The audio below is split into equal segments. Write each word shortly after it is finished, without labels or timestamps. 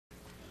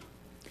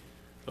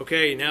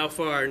Okay, now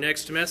for our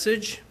next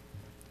message.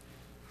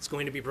 It's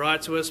going to be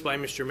brought to us by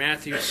Mr.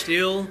 Matthew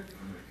Steele.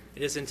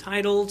 It is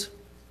entitled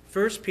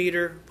 1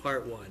 Peter,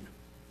 Part 1.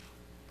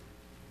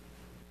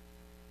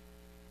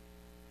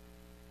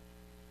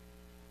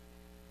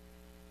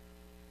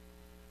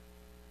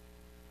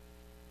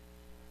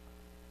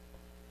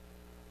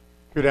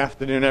 Good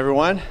afternoon,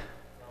 everyone.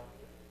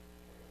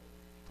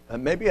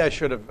 Maybe I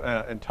should have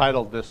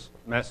entitled this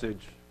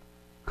message,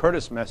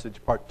 Curtis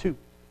Message Part 2.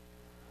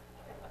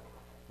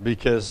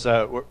 Because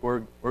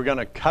we're going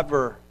to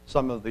cover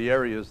some of the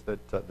areas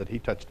that he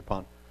touched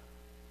upon,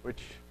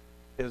 which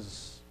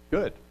is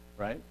good,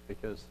 right?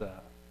 Because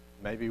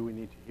maybe we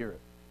need to hear it.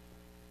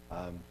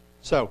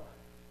 So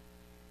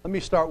let me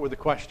start with a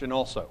question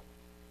also.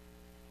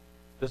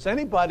 Does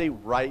anybody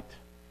write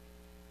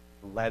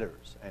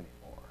letters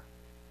anymore?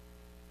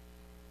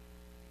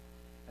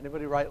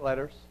 Anybody write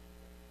letters?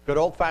 Good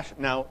old-fashioned,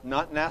 now,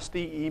 not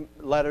nasty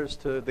letters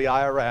to the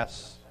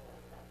IRS,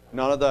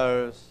 none of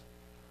those.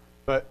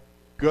 But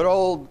good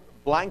old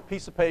blank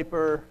piece of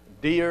paper,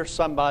 dear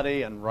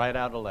somebody, and write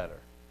out a letter.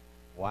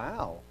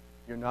 Wow,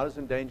 you're not as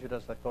endangered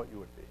as I thought you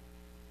would be.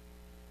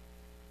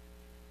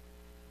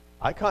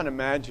 I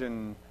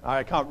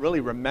can't really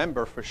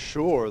remember for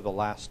sure the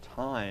last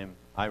time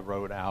I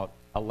wrote out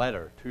a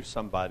letter to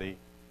somebody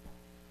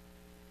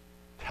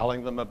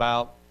telling them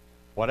about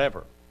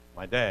whatever,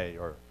 my day,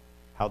 or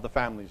how the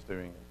family's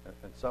doing,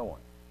 and so on.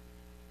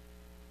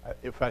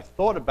 If I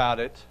thought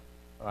about it,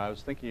 or I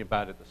was thinking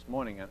about it this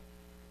morning,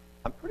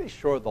 I'm pretty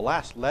sure the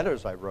last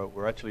letters I wrote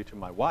were actually to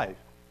my wife,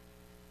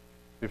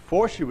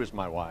 before she was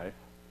my wife,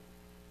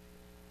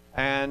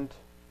 and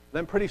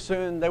then pretty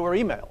soon they were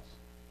emails.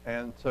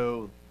 And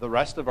so the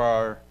rest of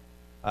our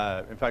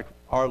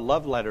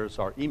love letters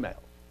are emails,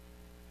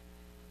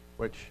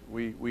 which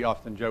we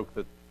often joke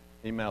that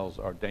emails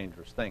are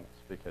dangerous things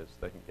because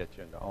they can get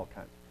you into all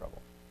kinds of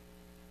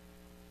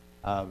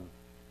trouble.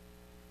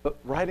 But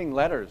writing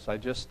letters, I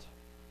just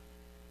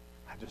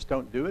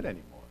don't do it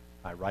anymore.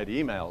 I write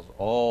emails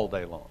all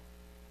day long,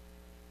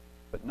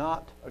 but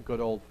not a good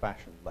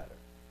old-fashioned letter.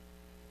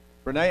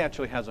 Renee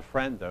actually has a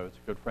friend, though. It's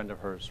a good friend of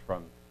hers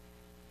from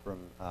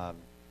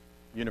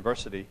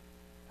university.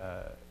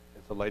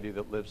 It's a lady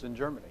that lives in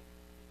Germany.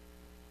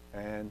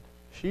 And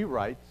she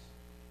writes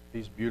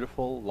these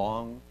beautiful,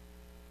 long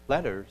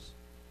letters,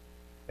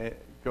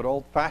 good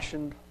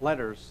old-fashioned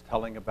letters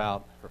telling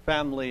about her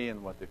family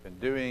and what they've been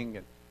doing,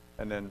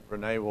 and then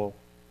Renee will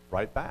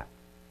write back.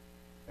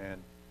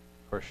 And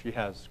of course, she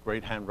has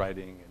great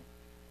handwriting,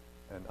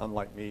 and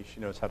unlike me, she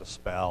knows how to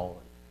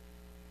spell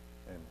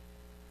and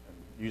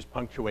use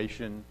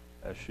punctuation,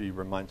 as she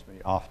reminds me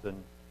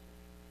often.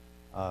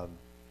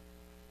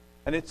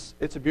 And it's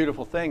a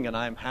beautiful thing, and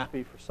I'm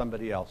happy for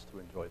somebody else to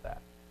enjoy that.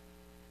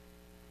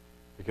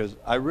 Because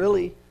I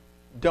really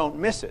don't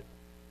miss it,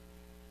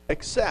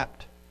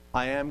 except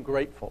I am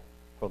grateful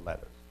for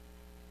letters.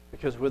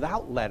 Because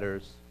without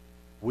letters,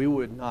 we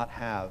would not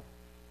have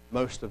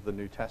most of the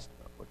New Testament.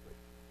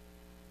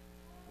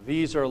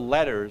 These are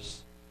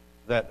letters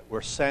that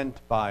were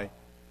sent by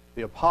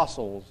the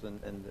apostles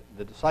and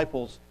the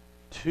disciples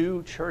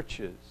to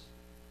churches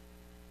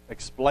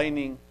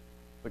explaining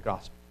the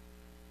gospel,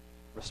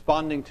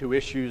 responding to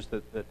issues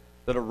that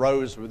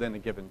arose within a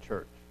given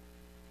church.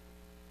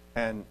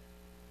 And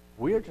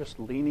we are just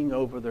leaning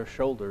over their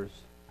shoulders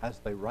as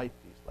they write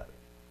these letters.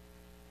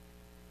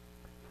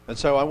 And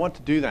so I want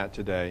to do that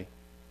today,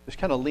 just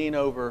kind of lean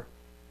over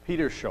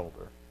Peter's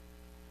shoulder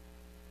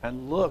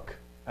and look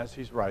as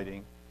he's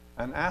writing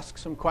and ask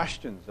some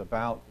questions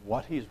about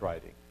what he's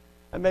writing.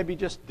 And maybe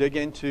just dig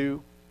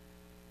into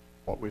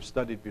what we've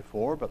studied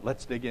before, but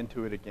let's dig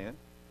into it again.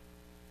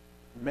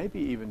 Maybe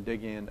even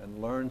dig in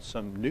and learn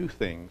some new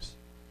things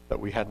that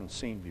we hadn't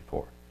seen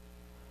before.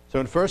 So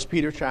in 1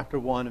 Peter chapter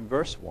 1 and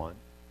verse 1,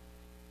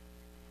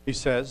 he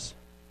says,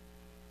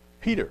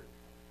 Peter,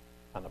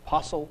 an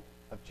apostle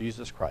of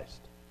Jesus Christ,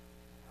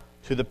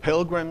 to the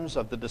pilgrims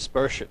of the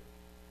dispersion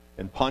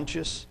in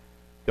Pontus,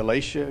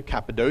 Galatia,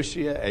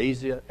 Cappadocia,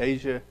 Asia,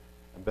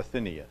 and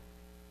Bithynia,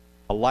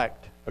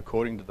 elect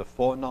according to the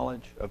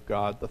foreknowledge of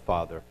God the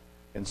Father,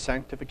 in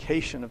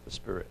sanctification of the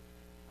Spirit,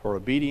 for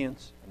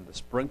obedience and the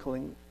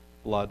sprinkling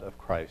blood of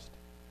Christ.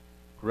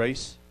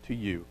 Grace to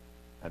you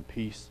and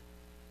peace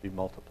be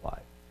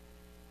multiplied.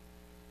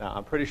 Now,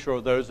 I'm pretty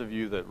sure those of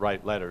you that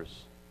write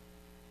letters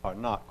are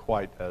not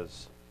quite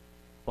as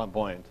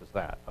flamboyant as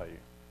that, are you?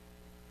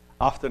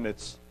 Often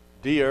it's,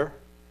 dear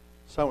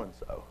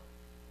so-and-so.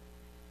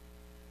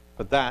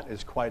 But that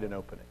is quite an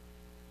opening.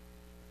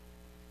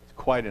 It's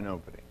quite an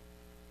opening.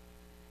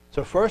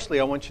 So firstly,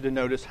 I want you to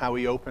notice how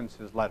he opens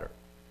his letter.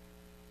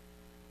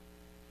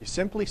 He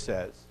simply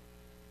says,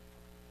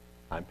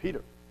 I'm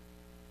Peter.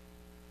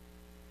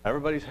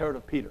 Everybody's heard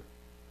of Peter.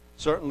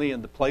 Certainly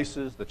in the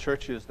places, the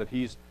churches that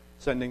he's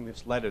sending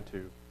this letter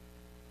to,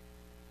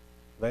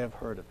 they have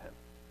heard of him.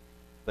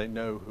 They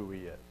know who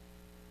he is.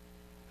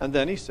 And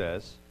then he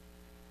says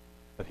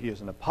that he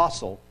is an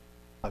apostle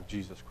of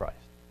Jesus Christ.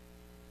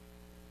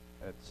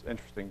 It's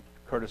interesting,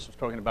 Curtis was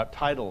talking about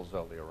titles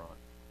earlier on.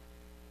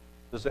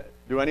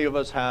 Do any of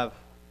us have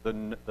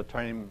the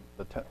term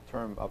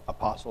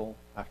apostle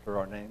after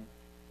our name?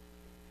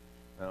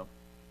 No?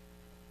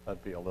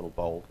 That'd be a little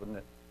bold, wouldn't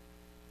it?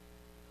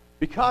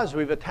 Because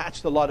we've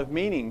attached a lot of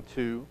meaning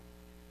to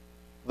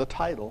the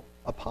title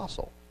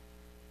apostle.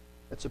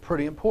 It's a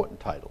pretty important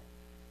title.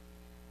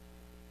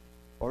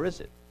 Or is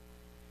it?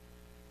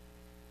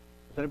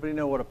 Does anybody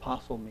know what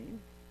apostle means?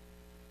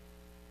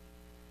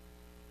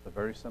 It's a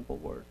very simple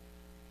word.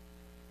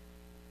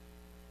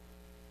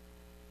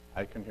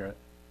 I can hear it.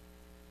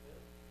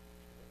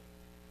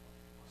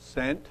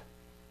 Sent.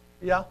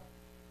 Yeah.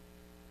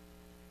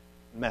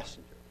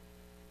 Messenger.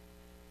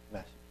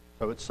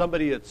 So it's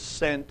somebody that's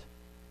sent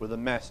with a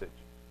message,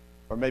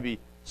 or maybe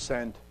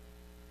sent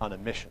on a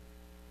mission.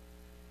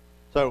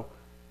 So,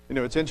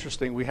 it's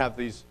interesting. We have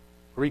these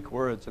Greek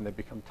words, and they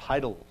become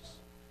titles,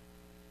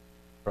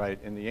 right,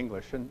 in the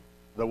English. And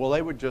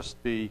they would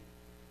just be,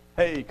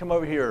 hey, come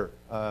over here.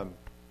 I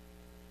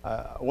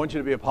want you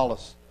to be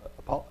Apollos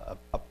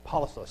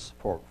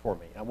for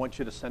me. I want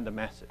you to send a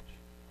message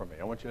for me.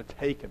 I want you to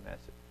take a message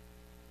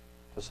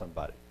to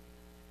somebody.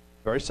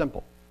 Very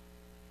simple.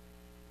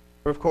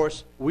 But of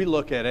course, we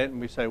look at it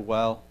and we say,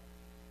 well,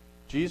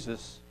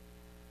 Jesus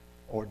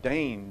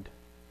ordained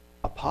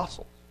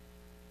apostles.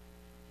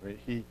 Right?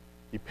 He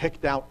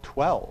picked out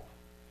 12,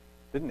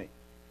 didn't he?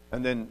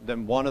 And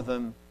then one of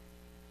them,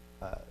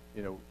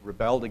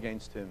 rebelled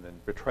against him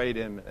and betrayed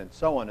him and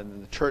so on. And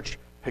then the church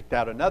picked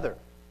out another.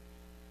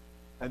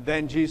 And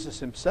then Jesus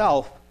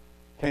himself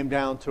came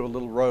down to a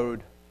little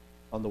road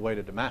on the way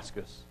to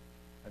Damascus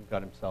and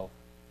got himself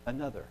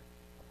another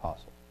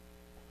apostle,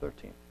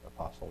 13th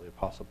apostle, the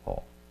Apostle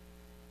Paul.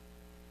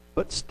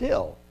 But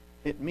still,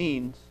 it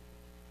means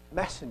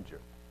messenger,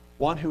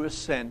 one who is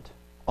sent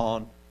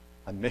on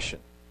a mission.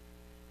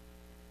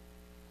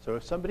 So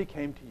if somebody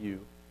came to you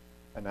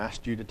and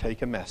asked you to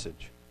take a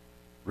message,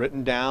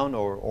 written down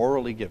or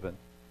orally given,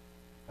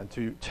 and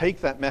to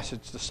take that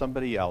message to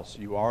somebody else,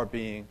 you are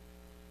being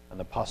an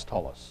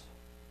apostolos,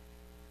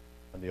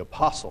 and the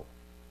apostle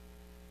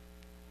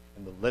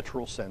in the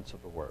literal sense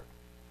of the word.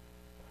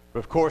 But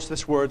of course,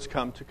 this word's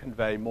come to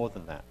convey more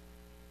than that.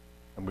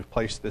 And we've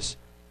placed this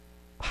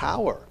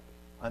power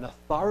and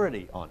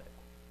authority on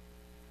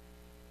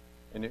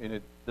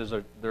it.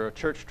 There are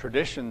church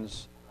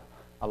traditions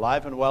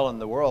alive and well in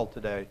the world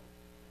today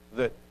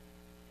that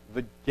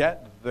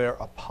get their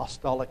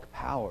apostolic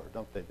power,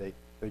 don't they?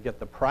 They get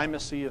the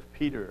primacy of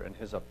Peter and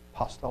his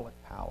apostolic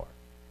power.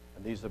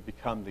 And these have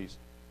become these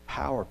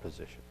power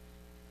positions.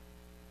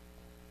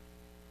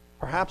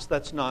 Perhaps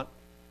that's not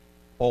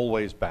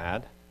always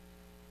bad,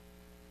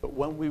 but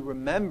when we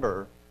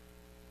remember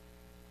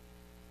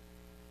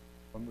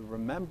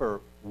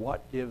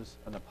what gives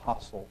an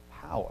apostle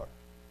power,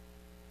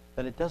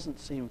 then it doesn't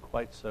seem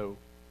quite so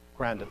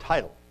grand a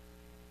title.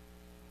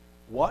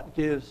 What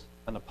gives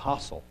an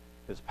apostle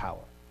his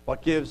power?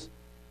 What gives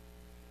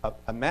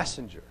a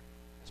messenger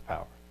his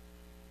power?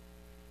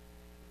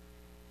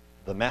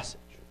 The message.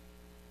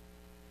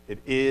 It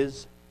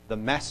is the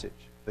message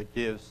that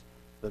gives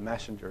the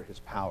messenger his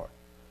power.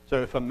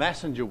 So if a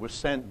messenger was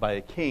sent by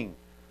a king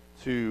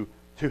to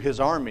his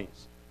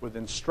armies with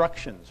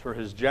instructions for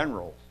his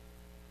generals,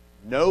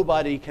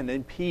 nobody can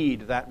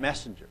impede that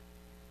messenger.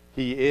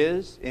 He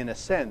is, in a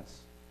sense,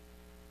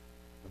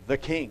 the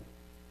king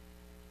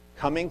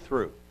coming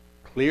through.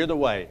 Clear the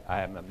way.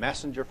 I am a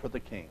messenger for the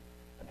king,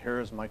 and here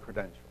is my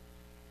credential.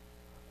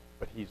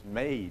 But he's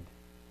made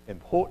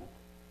important.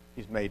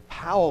 He's made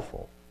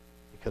powerful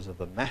because of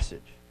the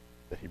message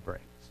that he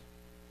brings.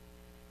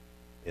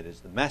 It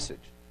is the message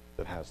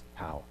that has the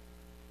power.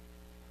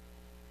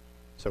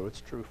 So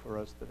it's true for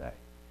us today.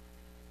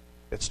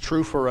 It's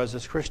true for us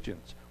as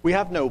Christians. We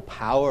have no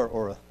power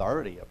or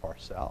authority of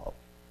ourselves.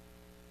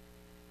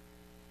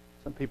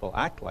 Some people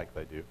act like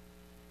they do.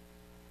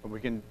 And we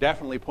can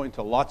definitely point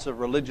to lots of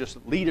religious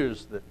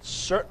leaders that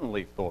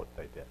certainly thought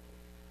they did.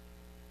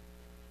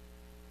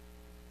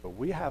 But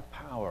we have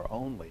power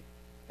only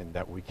in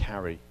that we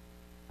carry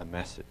a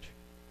message.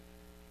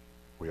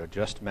 We are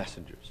just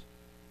messengers,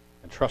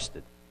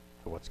 entrusted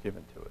to what's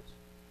given to us.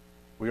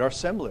 We are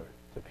similar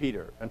to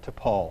Peter and to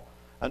Paul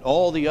and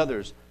all the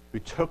others who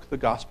took the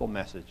gospel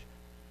message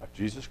of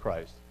Jesus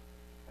Christ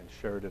and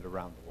shared it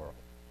around the world.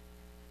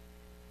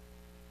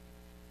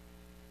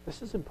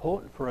 This is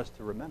important for us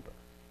to remember.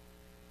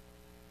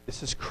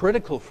 This is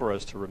critical for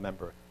us to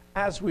remember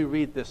as we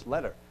read this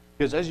letter.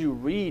 Because as you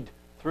read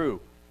through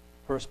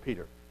 1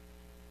 Peter,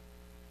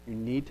 you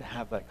need to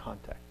have that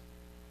context.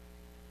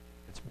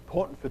 It's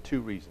important for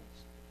two reasons.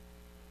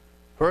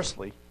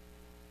 Firstly,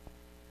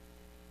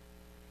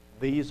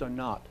 these are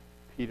not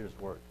Peter's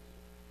words.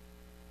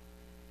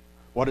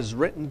 What is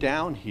written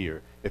down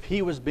here, if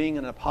he was being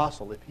an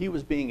apostle, if he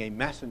was being a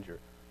messenger,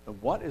 then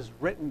what is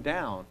written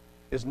down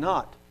is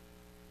not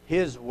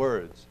his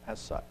words as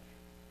such.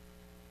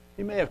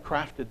 He may have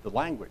crafted the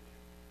language,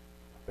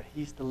 but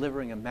he's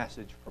delivering a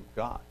message from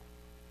God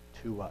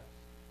to us.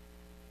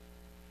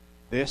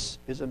 This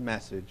is a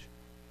message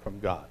from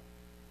God.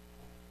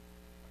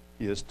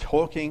 He is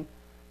taking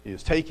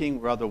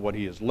what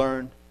he has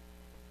learned,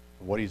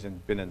 what he's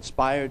been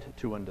inspired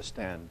to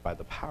understand by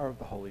the power of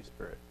the Holy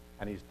Spirit.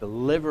 And he's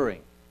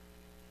delivering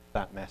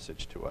that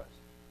message to us.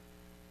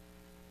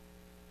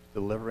 He's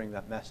delivering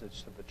that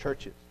message to the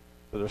churches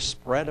that are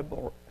spread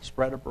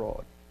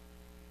abroad.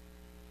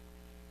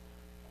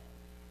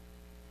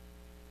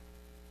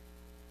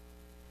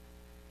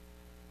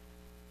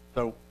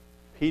 So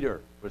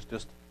Peter was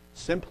just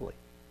simply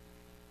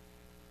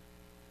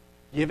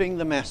giving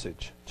the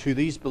message to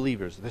these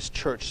believers, this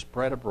church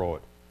spread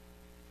abroad,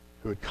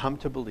 who had come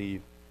to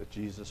believe that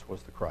Jesus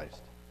was the Christ,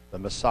 the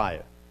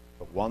Messiah,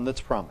 the one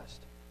that's promised.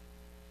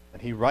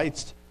 And he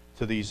writes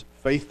to these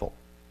faithful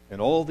in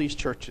all these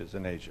churches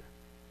in Asia.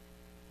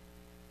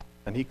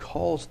 And he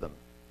calls them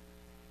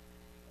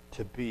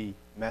to be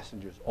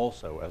messengers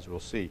also, as we'll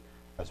see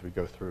as we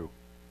go through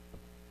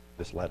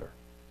this letter.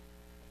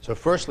 So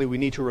firstly, we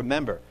need to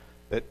remember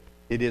that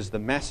it is the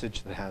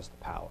message that has the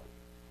power,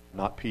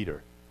 not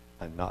Peter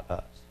and not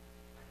us.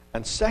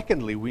 And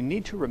secondly, we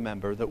need to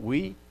remember that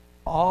we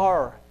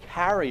are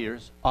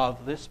carriers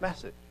of this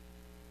message.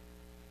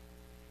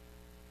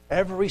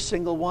 Every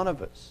single one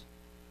of us.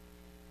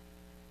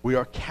 We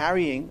are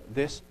carrying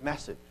this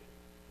message.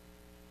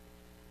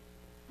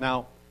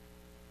 Now,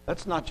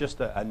 that's not just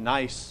a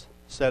nice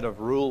set of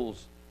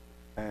rules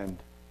and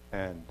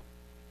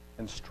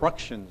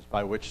instructions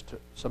by which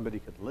somebody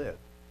could live.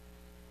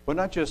 We're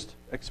not just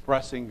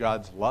expressing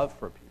God's love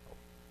for people.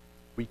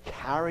 We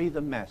carry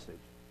the message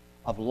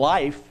of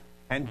life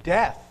and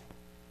death.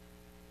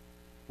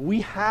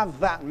 We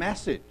have that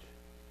message.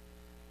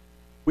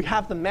 We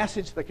have the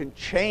message that can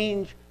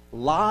change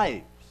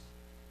lives.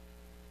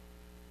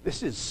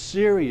 This is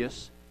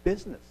serious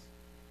business.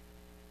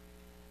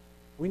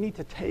 We need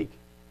to take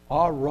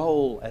our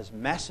role as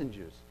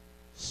messengers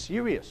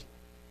seriously.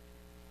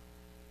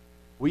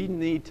 We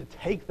need to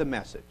take the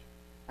message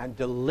and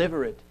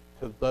deliver it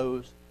to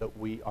those that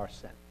we are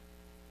sent.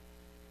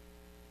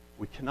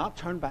 We cannot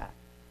turn back.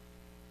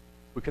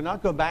 We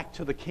cannot go back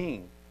to the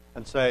king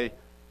and say,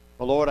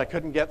 "Well, Lord, I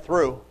couldn't get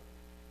through."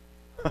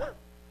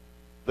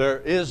 There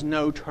is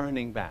no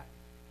turning back.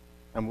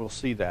 And we'll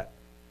see that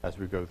as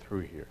we go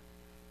through here.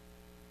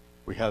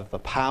 We have the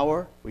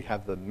power, we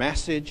have the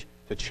message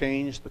to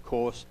change the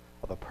course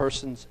of a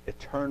person's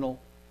eternal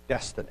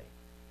destiny.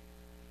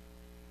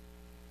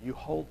 You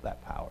hold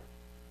that power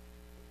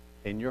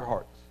in your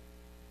hearts,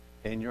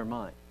 in your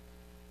mind,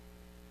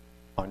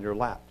 on your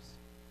laps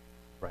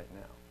right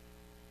now,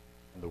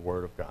 in the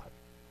Word of God.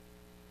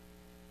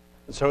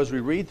 And so as we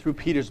read through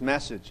Peter's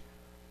message,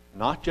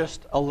 not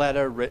just a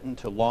letter written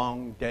to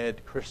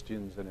long-dead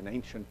Christians in an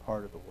ancient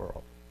part of the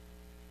world,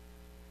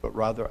 but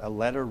rather a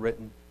letter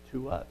written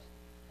to us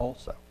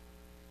also,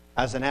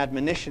 as an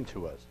admonition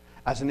to us,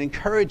 as an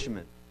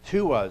encouragement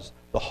to us,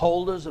 the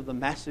holders of the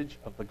message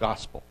of the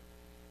gospel.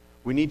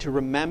 We need to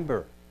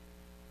remember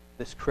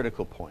this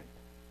critical point.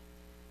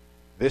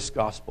 This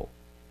gospel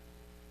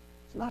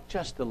is not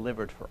just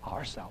delivered for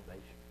our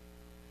salvation.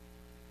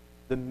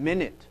 The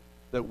minute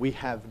that we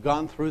have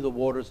gone through the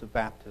waters of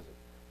baptism,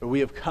 that we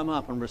have come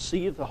up and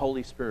received the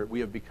Holy Spirit, we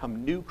have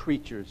become new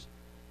creatures,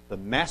 the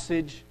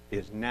message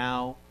is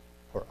now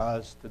for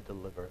us to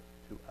deliver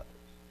to others.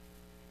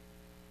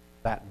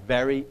 That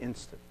very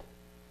instant,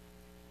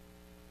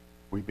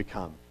 we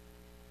become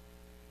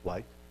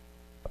like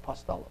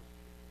apostolos,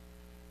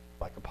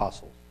 like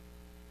apostles,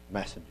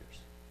 messengers,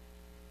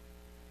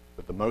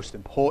 with the most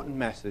important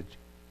message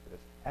that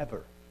has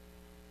ever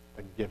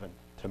been given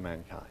to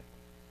mankind.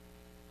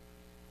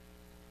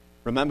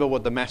 Remember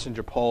what the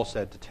messenger Paul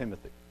said to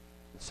Timothy.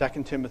 In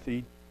 2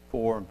 Timothy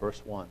 4 and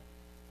verse 1.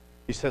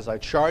 He says, "I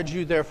charge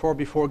you therefore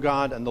before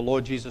God and the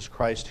Lord Jesus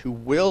Christ, who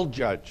will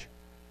judge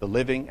the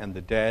living and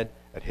the dead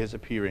at his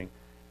appearing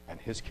and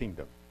his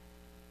kingdom.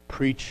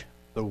 Preach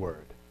the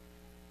word."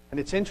 And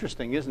it's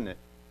interesting, isn't it?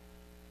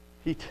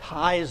 He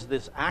ties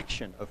this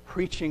action of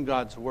preaching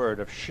God's word,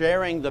 of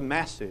sharing the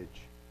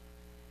message,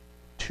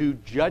 to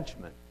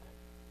judgment.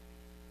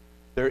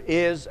 There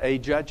is a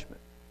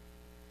judgment.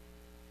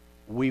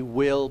 We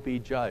will be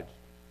judged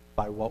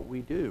by what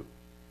we do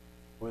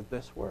with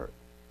this word.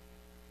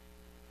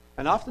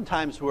 And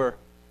oftentimes we're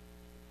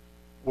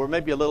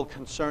maybe a little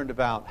concerned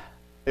about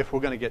if we're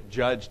going to get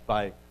judged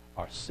by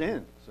our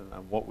sins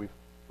and what we've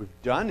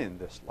done in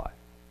this life.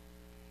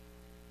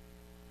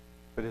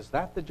 But is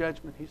that the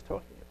judgment he's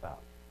talking about?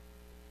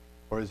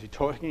 Or is he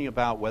talking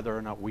about whether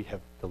or not we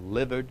have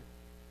delivered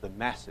the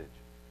message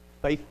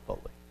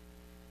faithfully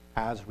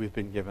as we've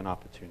been given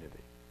opportunity?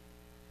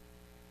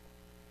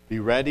 Be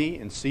ready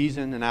in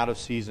season and out of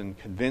season,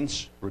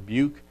 convince,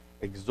 rebuke,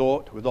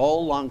 exhort with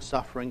all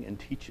long-suffering and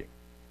teaching.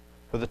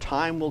 For the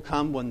time will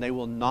come when they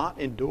will not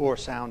endure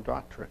sound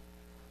doctrine,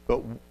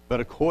 but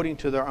according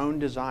to their own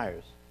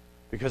desires,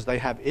 because they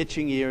have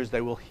itching ears,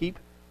 they will heap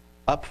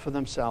up for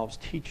themselves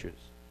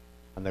teachers,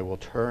 and they will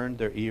turn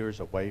their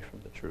ears away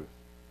from the truth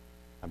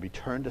and be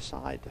turned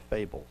aside to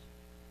fables.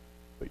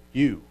 But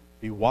you,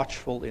 be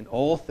watchful in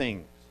all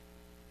things,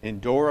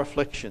 endure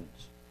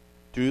afflictions,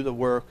 do the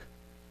work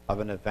of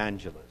an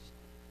evangelist.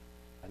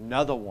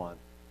 Another one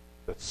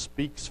that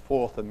speaks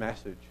forth a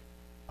message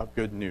of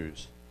good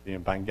news, the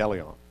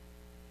evangelion.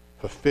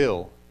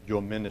 Fulfill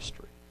your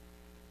ministry.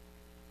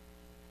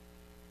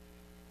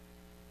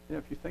 You know,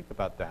 if you think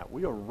about that,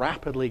 we are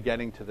rapidly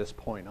getting to this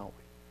point, aren't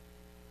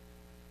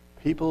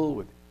we? People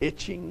with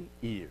itching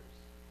ears.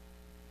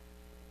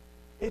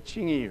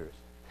 Itching ears.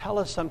 Tell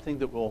us something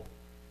that will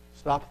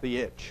stop the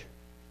itch.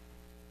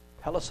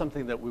 Tell us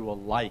something that we will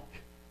like,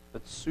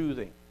 that's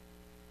soothing.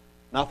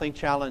 Nothing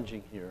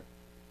challenging here.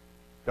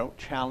 Don't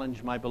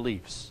challenge my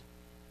beliefs.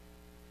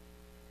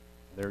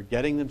 They're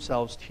getting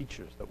themselves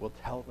teachers that will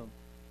tell them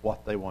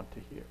what they want to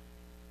hear.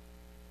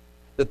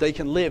 That they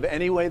can live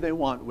any way they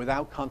want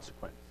without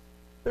consequence.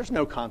 There's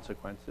no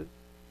consequences.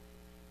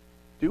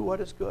 Do what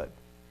is good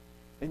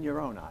in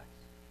your own eyes.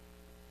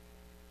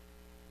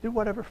 Do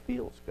whatever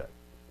feels good.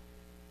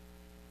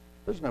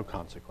 There's no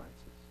consequences.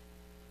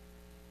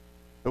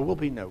 There will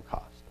be no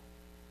cost.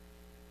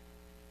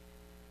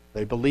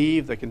 They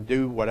believe they can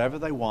do whatever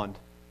they want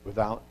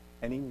without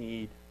any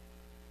need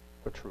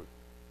for truth.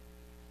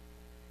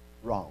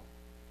 Wrong.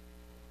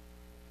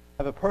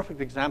 I have a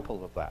perfect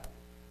example of that.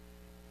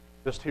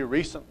 Just here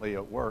recently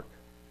at work,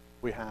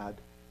 we had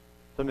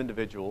some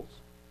individuals,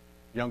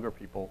 younger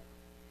people,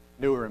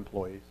 newer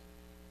employees,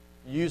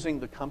 using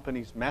the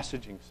company's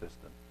messaging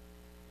system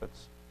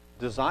that's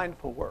designed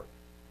for work.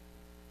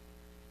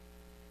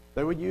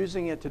 They were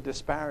using it to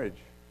disparage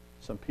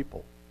some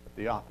people at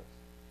the office,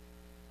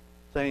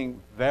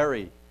 saying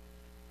very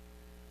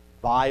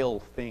vile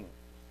things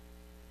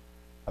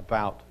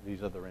about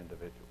these other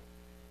individuals.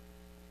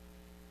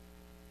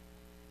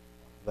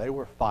 They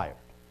were fired.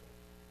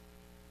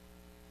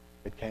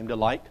 It came to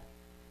light,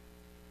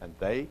 and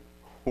they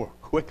were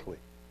quickly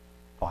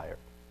fired.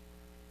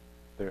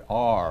 There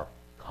are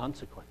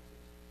consequences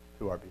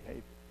to our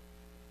behavior.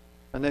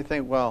 And they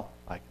think, well,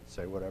 I can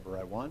say whatever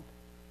I want,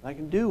 and I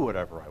can do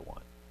whatever I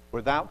want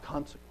without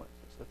consequences.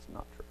 That's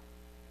not true.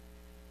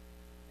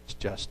 It's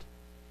just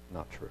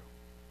not true.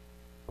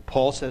 But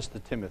Paul says to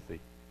Timothy,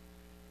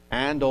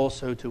 and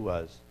also to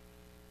us,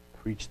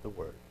 preach the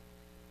word.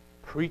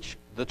 Preach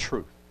the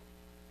truth.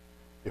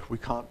 If we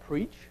can't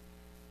preach,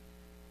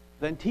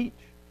 then teach.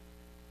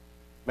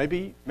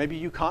 Maybe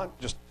you can't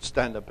just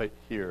stand up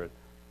here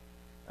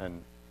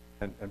and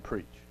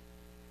preach.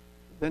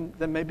 Then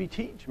maybe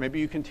teach. Maybe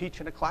you can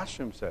teach in a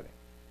classroom setting,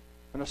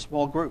 in a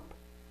small group.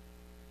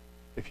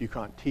 If you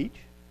can't teach,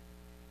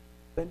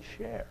 then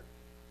share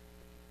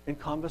in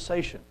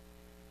conversation,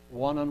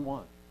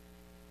 one-on-one,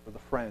 with a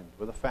friend,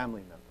 with a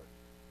family member,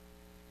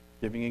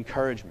 giving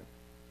encouragement,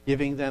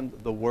 giving them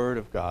the Word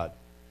of God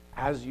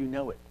as you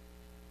know it,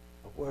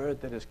 the Word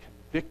that has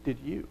convicted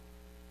you,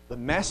 the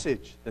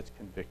message that's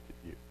convicted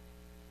you.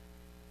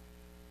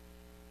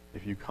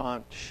 If you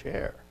can't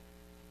share,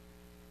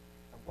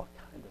 then what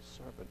kind of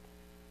servant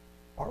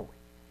are we?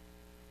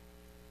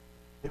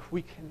 If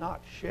we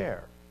cannot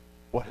share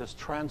what has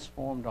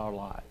transformed our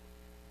lives,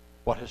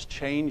 what has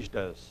changed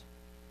us,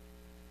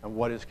 and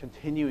what is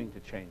continuing to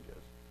change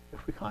us,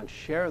 if we can't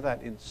share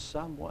that in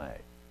some way,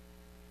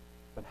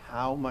 then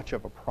how much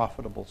of a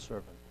profitable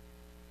servant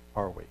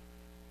are we?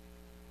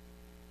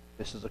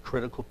 This is a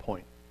critical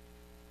point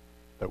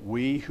that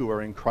we who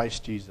are in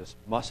Christ Jesus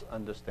must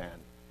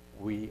understand.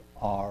 We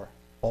are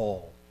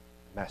all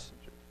messengers.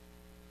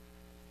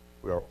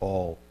 We are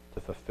all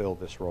to fulfill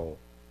this role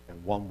in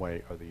one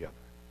way or the other.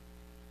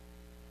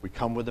 We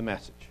come with a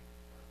message,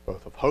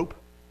 both of hope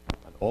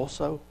and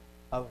also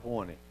of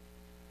warning.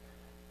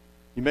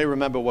 You may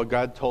remember what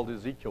God told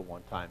Ezekiel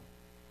one time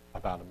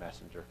about a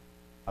messenger,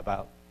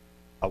 about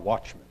a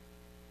watchman.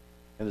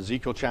 In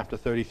Ezekiel chapter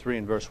 33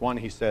 and verse 1,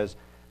 he says,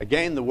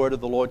 "Again the word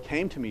of the Lord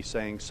came to me,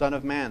 saying, Son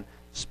of man,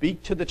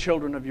 speak to the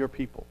children of your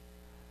people,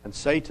 and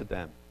say to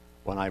them,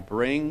 when I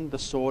bring the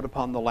sword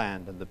upon the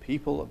land, and the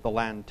people of the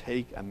land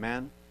take a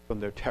man from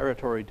their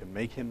territory to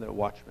make him their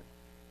watchman,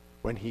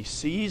 when he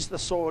sees the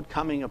sword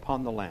coming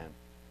upon the land,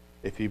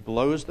 if he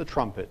blows the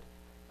trumpet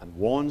and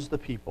warns the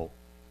people,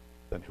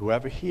 then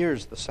whoever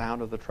hears the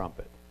sound of the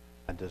trumpet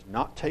and does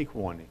not take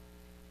warning,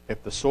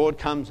 if the sword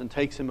comes and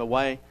takes him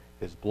away,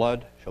 his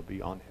blood shall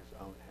be on his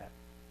own head."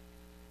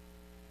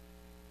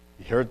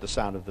 He heard the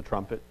sound of the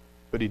trumpet,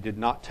 but he did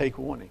not take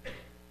warning.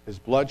 His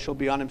blood shall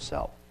be on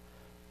himself.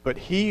 But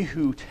he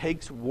who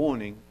takes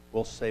warning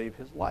will save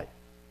his life.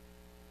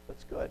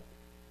 That's good.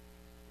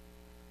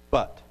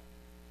 But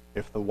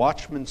if the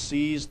watchman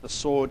sees the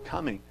sword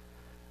coming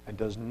and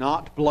does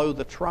not blow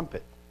the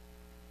trumpet,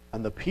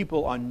 and the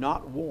people are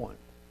not warned,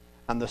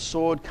 and the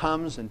sword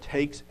comes and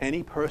takes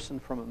any person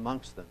from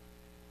amongst them,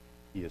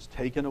 he is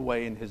taken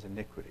away in his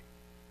iniquity.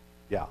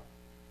 Yeah,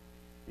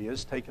 he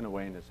is taken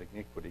away in his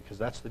iniquity, because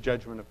that's the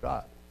judgment of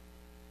God.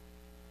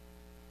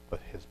 But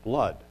his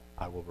blood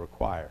I will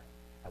require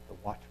at the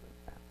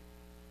watchman's hand.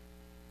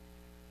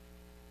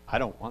 I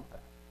don't want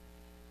that.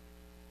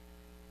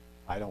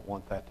 I don't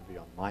want that to be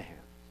on my hands.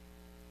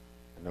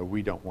 And no,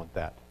 we don't want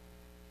that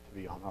to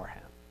be on our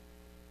hands.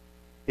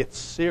 It's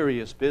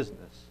serious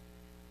business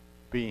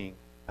being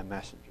a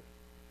messenger.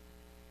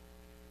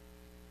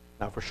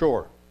 Now, for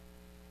sure,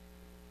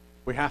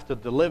 we have to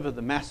deliver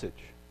the message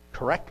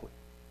correctly,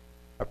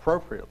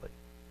 appropriately.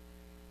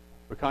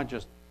 We can't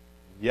just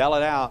yell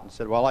it out and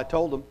say, well, I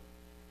told them.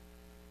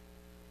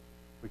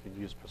 We can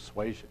use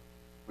persuasion.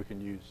 We can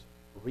use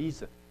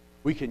reason.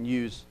 We can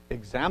use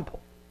example.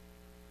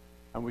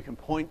 And we can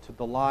point to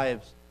the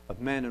lives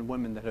of men and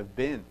women that have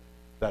been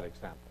that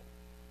example.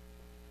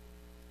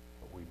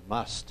 But we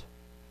must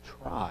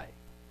try,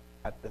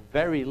 at the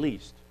very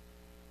least,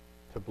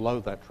 to blow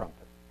that trumpet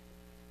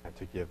and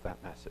to give that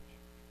message.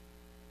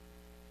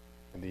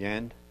 In the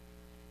end,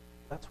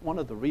 that's one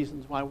of the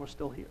reasons why we're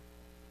still here.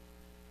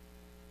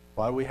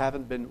 Why we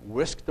haven't been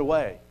whisked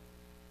away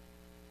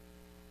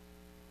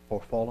or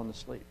fallen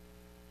asleep.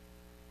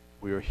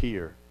 We are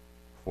here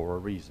for a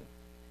reason.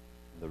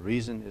 And the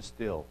reason is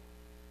still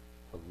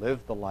to live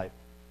the life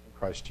in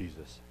Christ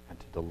Jesus and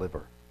to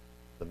deliver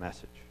the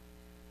message.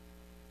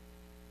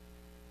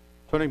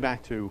 Turning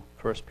back to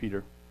 1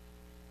 Peter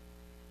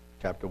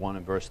chapter 1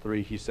 and verse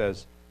 3, he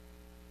says,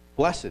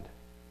 "Blessed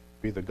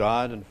be the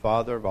God and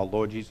Father of our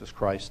Lord Jesus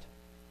Christ,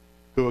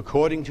 who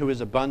according to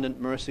his abundant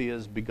mercy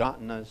has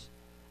begotten us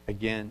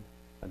again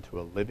unto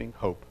a living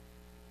hope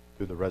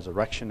through the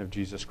resurrection of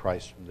Jesus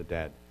Christ from the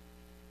dead,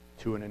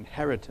 to an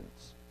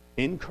inheritance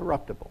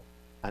incorruptible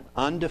and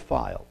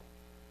undefiled,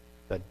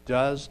 that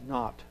does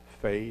not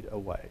fade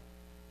away,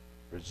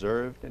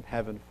 reserved in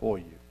heaven for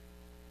you,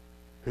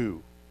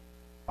 who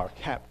are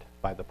kept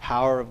by the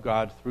power of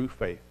God through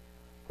faith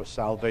for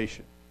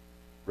salvation,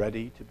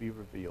 ready to be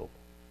revealed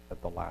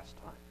at the last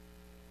time."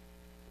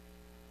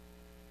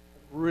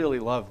 I really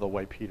love the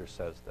way Peter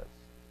says this,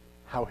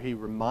 how he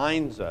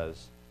reminds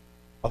us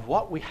of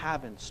what we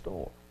have in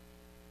store.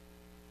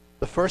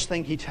 The first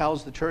thing he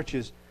tells the church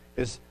is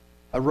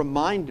a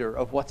reminder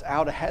of what's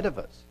out ahead of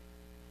us.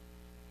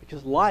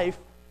 Because life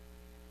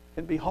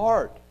can be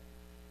hard.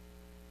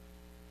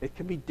 It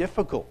can be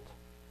difficult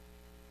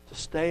to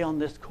stay on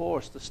this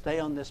course, to stay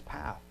on this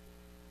path.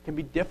 It can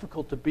be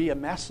difficult to be a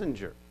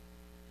messenger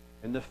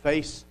in the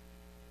face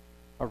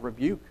of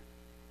rebuke,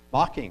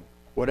 mocking,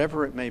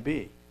 whatever it may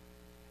be.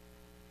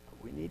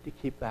 But we need to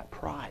keep that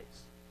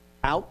prize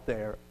out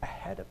there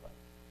ahead of us.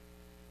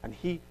 And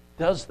he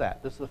does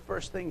that. This is the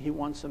first thing he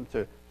wants them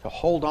to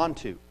hold on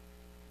to.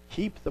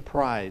 Keep the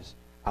prize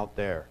out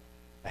there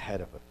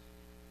ahead of us.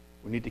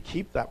 We need to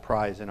keep that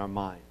prize in our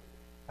mind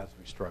as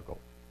we struggle.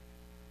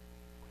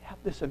 We have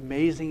this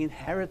amazing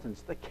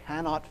inheritance that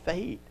cannot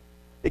fade.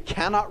 It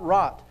cannot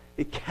rot.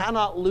 It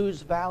cannot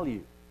lose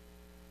value.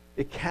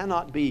 It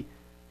cannot be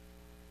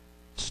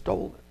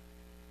stolen.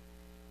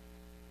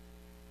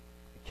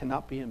 It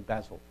cannot be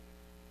embezzled.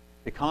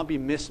 It can't be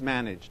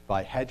mismanaged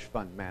by hedge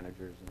fund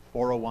managers and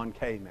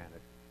 401k managers.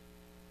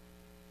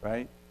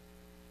 Right?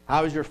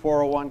 How is your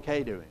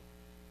 401k doing?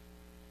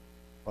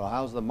 Well,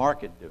 how's the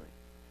market doing?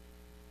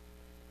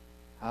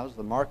 How's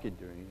the market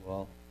doing?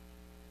 Well,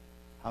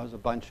 how's a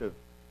bunch of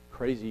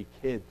crazy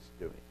kids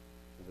doing?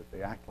 Because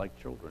they act like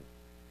children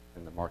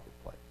in the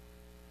marketplace.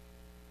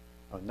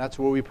 And that's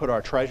where we put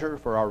our treasure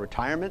for our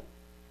retirement.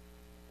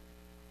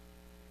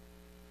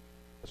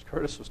 As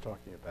Curtis was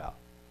talking about.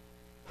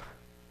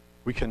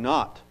 We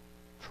cannot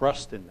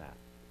trust in that.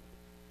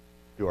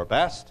 Do our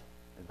best,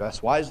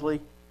 invest wisely,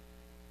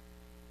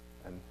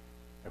 and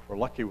if we're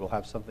lucky, we'll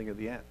have something at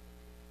the end.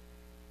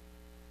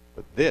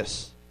 But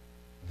this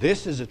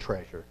is a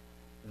treasure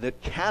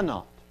that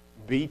cannot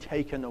be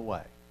taken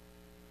away.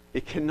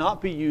 It cannot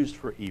be used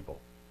for evil.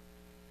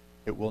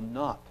 It will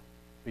not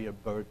be a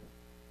burden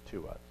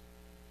to us.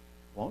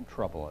 It won't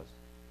trouble us.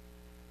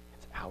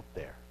 It's out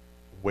there,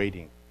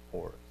 waiting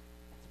for us.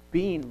 It's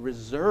being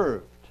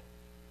reserved.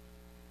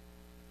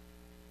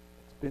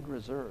 It's been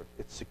reserved.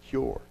 It's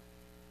secure.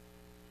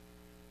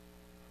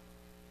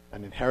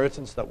 An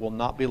inheritance that will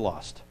not be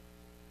lost.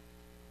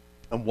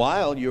 And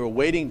while you're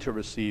waiting to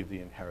receive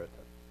the inheritance,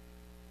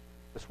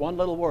 this one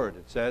little word,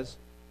 it says,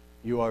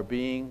 you are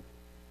being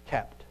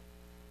kept.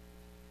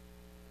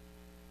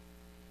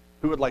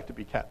 Who would like to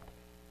be kept?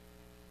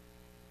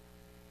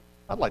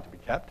 I'd like to be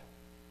kept.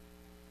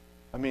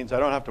 That means I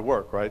don't have to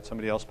work, right?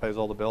 Somebody else pays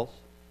all the bills?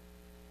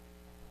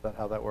 Is that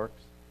how that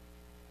works?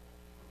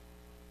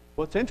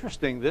 Well, it's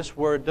interesting. This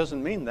word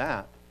doesn't mean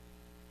that.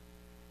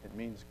 It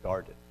means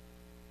guarded.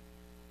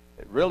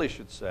 It really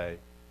should say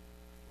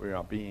we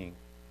are being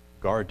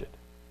guarded.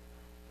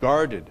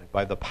 Guarded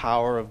by the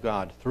power of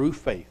God through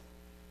faith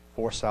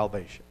for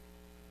salvation.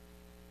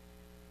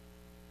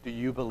 Do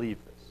you believe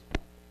this?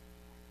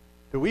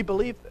 Do we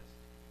believe this?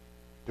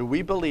 Do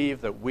we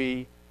believe that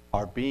we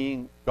are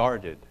being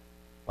guarded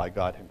by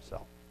God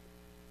himself?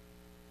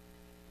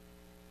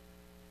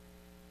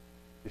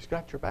 He's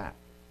got your back.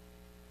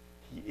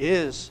 He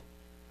is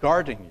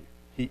guarding you.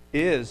 He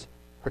is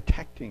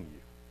protecting you.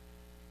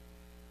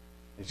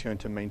 He's going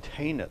to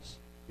maintain us.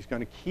 He's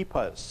going to keep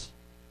us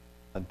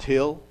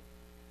until,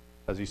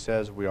 as he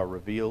says, we are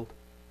revealed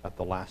at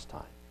the last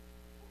time,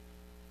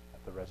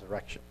 at the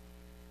resurrection.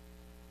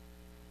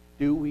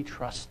 Do we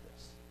trust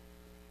this?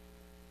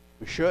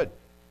 We should.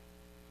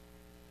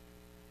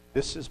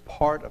 This is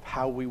part of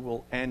how we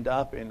will end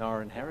up in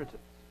our inheritance.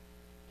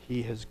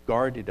 He has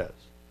guarded us.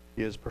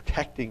 He is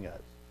protecting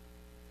us,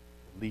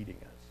 leading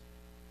us.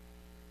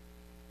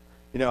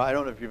 You know, I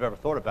don't know if you've ever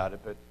thought about it,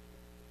 but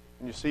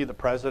when you see the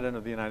President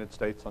of the United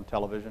States on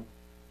television,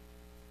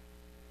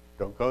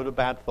 don't go to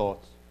bad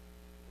thoughts.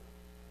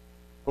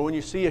 But when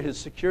you see his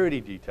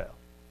security detail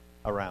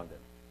around him,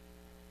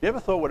 you ever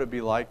thought what it'd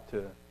be like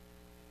to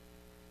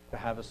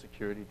have a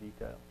security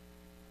detail?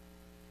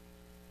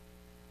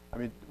 I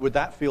mean, would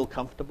that feel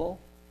comfortable?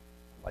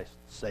 Am I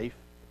safe?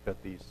 I've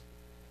got these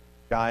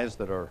guys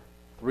that are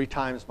 3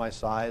 times my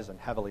size and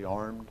heavily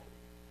armed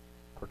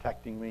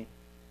protecting me.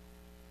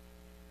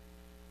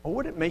 Or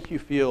would it make you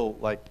feel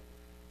like,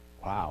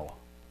 wow,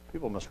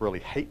 people must really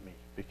hate me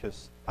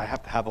because I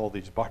have to have all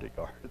these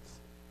bodyguards?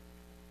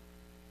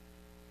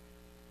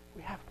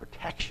 We have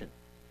protection.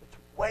 It's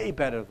way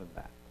better than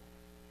that.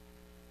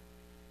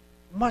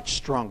 Much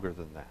stronger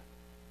than that.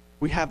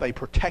 We have a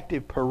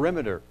protective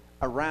perimeter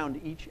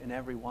around each and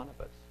every one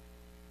of us,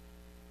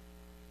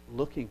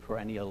 looking for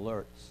any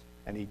alerts,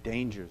 any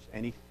dangers,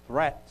 any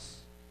threats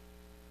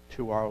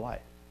to our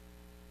life.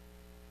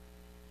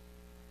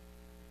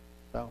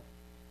 So,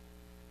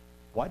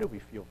 why do we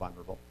feel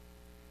vulnerable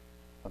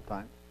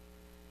sometimes?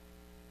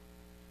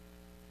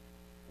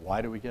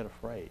 Why do we get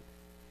afraid?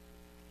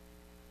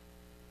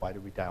 Why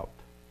do we doubt?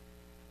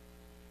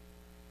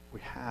 We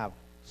have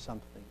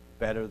something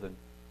better than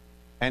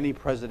any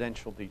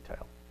presidential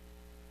detail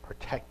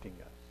protecting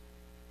us,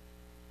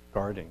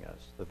 guarding us.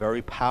 The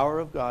very power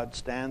of God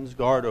stands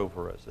guard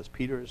over us, as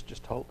Peter has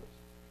just told us,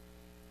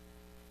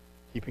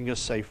 keeping us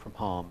safe from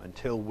harm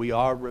until we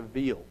are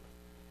revealed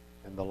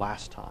in the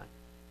last time.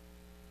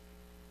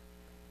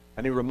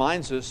 And he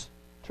reminds us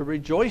to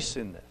rejoice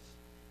in this.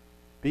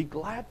 Be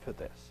glad for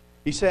this.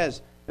 He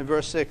says in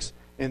verse 6,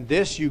 "In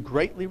this you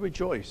greatly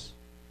rejoice,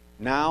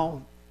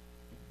 now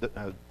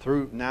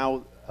through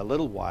now a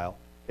little while,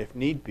 if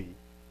need be,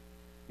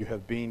 you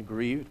have been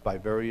grieved by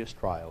various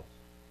trials,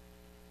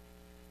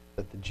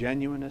 that the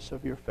genuineness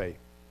of your faith,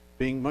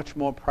 being much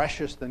more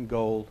precious than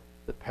gold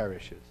that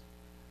perishes,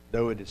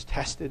 though it is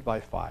tested by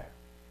fire,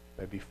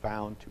 may be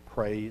found to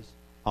praise,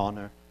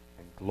 honor,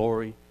 and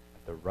glory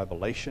at the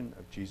revelation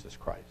of Jesus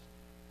Christ,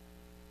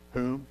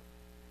 whom,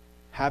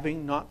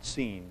 having not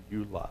seen,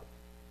 you love.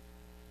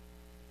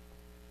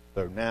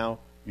 Though now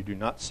you do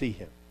not see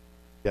him,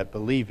 yet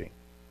believing,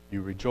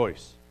 you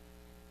rejoice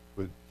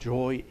with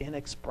joy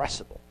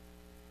inexpressible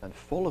and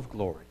full of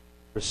glory,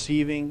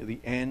 receiving the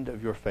end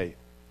of your faith,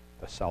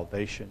 the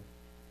salvation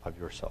of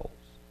your souls."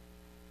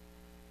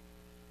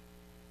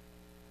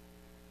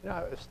 You know,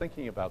 I was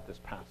thinking about this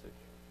passage.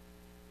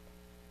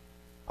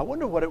 I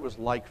wonder what it was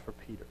like for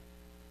Peter.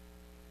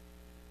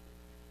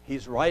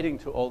 He's writing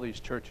to all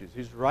these churches.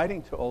 He's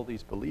writing to all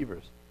these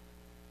believers.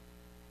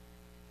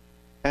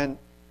 And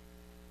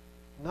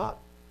not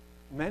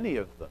many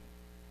of them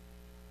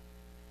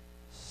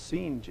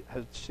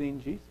had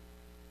seen Jesus.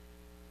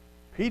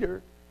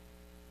 Peter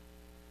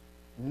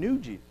knew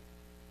Jesus.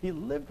 He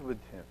lived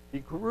with him. He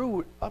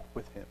grew up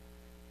with him.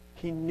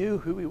 He knew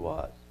who he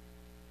was.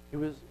 He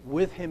was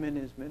with him in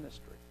his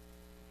ministry.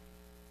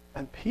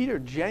 And Peter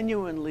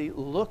genuinely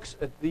looks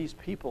at these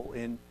people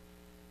in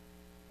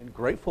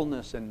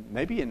gratefulness and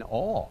maybe in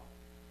awe.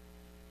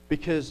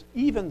 Because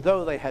even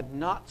though they had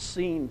not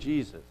seen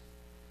Jesus,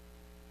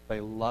 they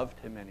loved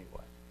him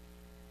anyway.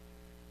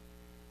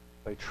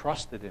 They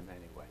trusted him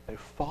anyway. They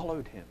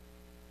followed him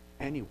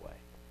anyway.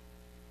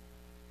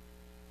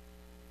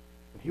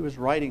 And he was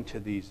writing to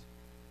these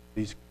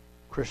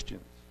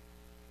Christians.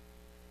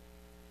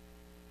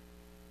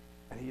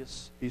 And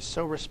he's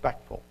so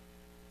respectful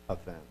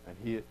of them. And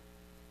he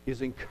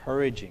is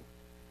encouraging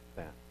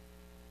them.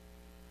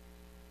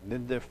 And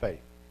in their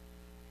faith.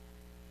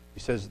 He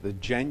says the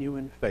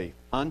genuine faith,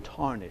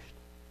 untarnished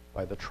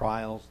by the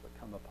trials that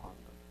come upon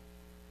them.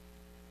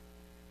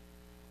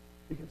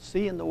 You can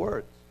see in the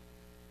words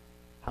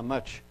how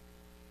much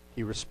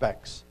he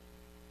respects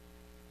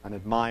and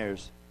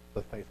admires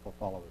the faithful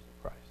followers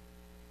of Christ.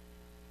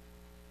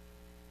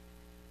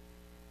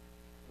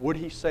 Would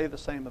he say the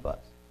same of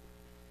us?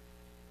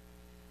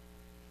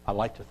 I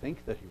like to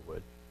think that he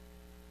would.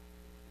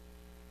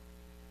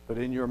 But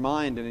in your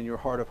mind and in your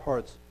heart of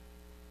hearts,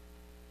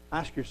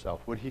 ask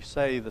yourself, would he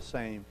say the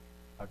same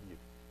of you?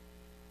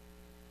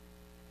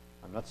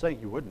 I'm not saying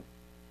he wouldn't.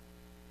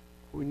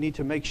 We need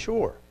to make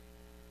sure.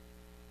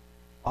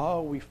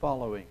 Are we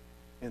following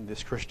in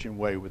this Christian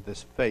way with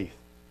this faith,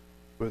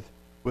 with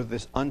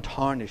this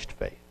untarnished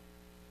faith?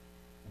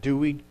 Do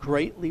we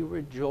greatly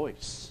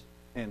rejoice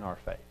in our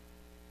faith?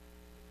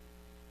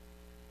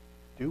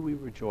 Do we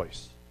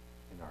rejoice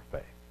in our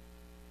faith?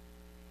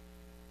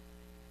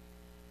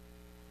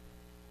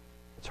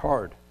 It's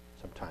hard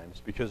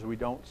sometimes because we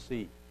don't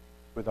see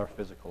with our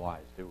physical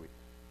eyes, do we?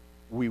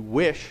 We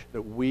wish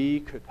that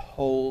we could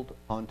hold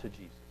onto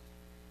Jesus.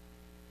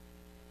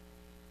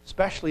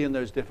 Especially in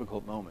those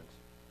difficult moments.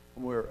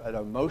 When we're at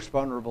our most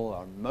vulnerable,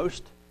 our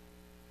most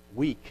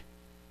weak,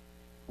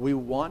 we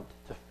want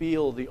to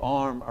feel the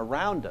arm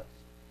around us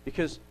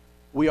because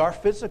we are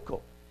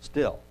physical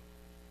still.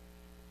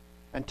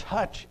 And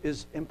touch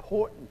is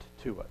important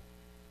to us.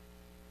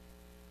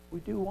 We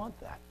do want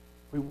that.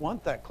 We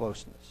want that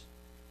closeness.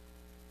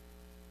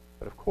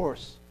 But of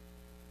course,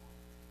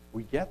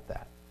 we get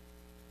that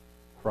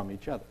from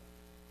each other.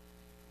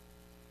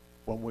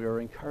 When we are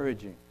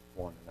encouraging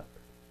one another.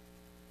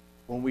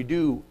 When we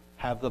do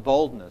have the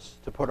boldness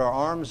to put our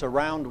arms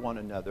around one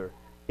another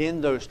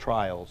in those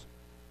trials,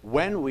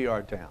 when we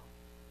are down,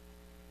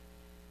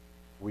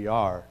 we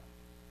are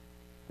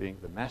being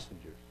the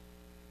messengers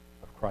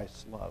of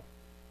Christ's love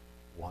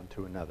one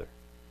to another.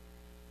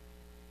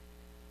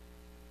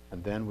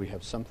 And then we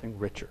have something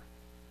richer,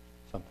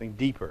 something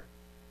deeper.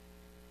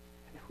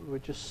 And if we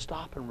would just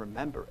stop and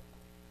remember it,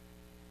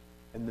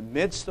 in the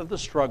midst of the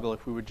struggle,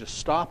 if we would just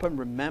stop and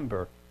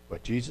remember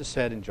what Jesus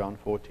said in John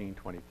 14:23.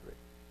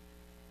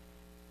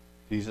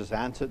 Jesus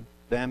answered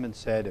them and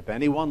said, "If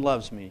anyone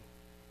loves me,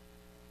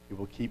 he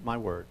will keep my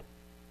word,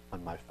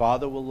 and my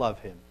Father will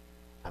love him,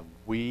 and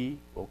we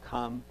will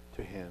come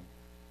to him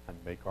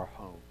and make our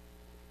home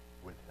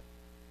with him."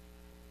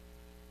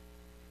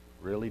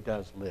 He really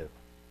does live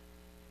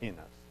in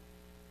us.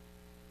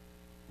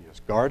 He is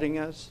guarding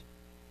us,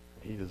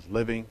 and he is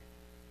living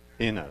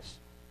in us,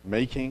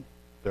 making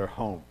their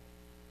home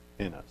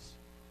in us.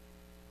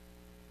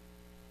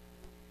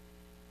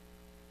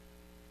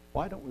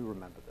 Why don't we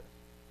remember this?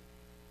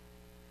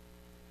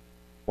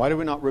 Why do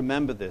we not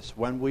remember this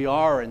when we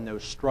are in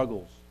those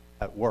struggles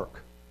at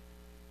work?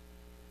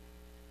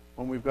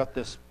 When we've got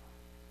this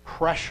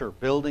pressure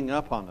building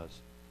up on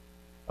us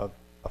of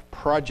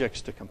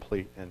projects to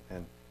complete and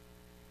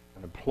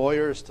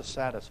employers to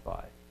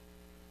satisfy.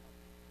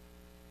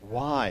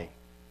 Why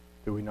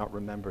do we not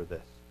remember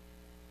this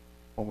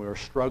when we are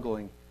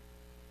struggling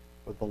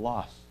with the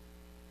loss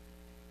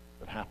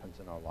that happens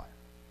in our life?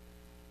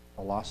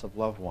 The loss of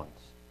loved ones,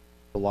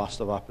 the loss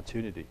of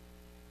opportunity,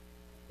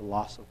 the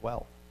loss of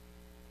wealth.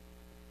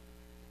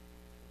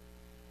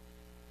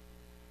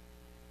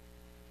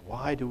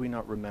 Why do we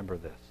not remember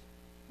this?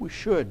 We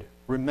should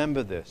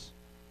remember this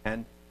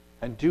and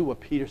do what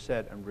Peter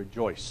said and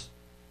rejoice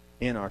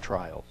in our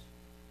trials.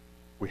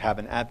 We have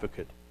an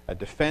advocate, a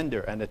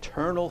defender, an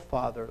eternal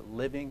Father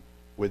living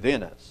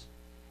within us.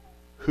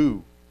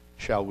 Who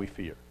shall we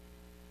fear?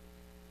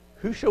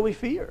 Who shall we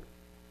fear?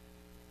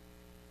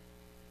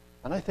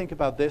 And I think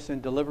about this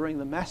in delivering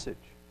the message.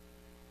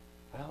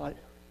 Well, I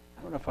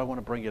don't know if I want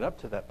to bring it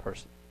up to that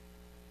person.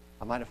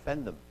 I might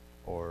offend them,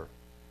 or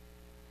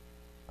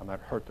I might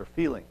hurt their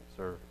feelings,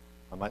 or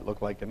I might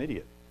look like an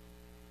idiot.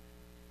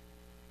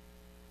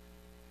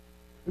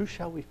 Who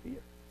shall we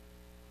fear?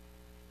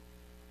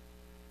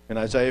 In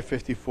Isaiah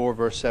 54,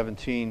 verse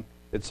 17,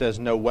 it says,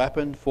 "No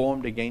weapon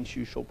formed against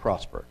you shall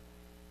prosper,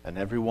 and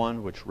every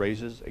one which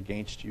raises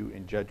against you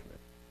in judgment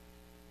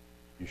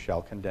you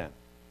shall condemn.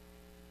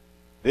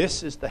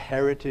 This is the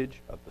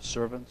heritage of the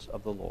servants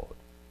of the Lord,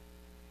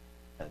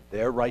 and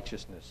their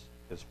righteousness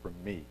is from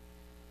me,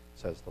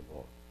 says the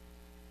Lord."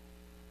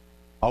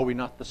 Are we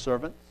not the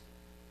servants?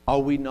 Are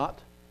we not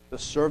the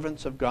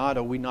servants of God?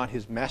 Are we not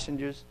his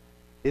messengers?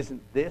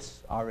 Isn't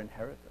this our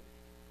inheritance?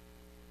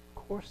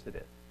 Of course it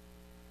is.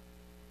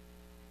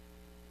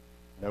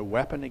 No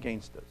weapon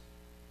against us,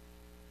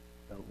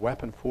 no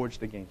weapon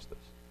forged against us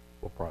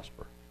will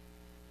prosper.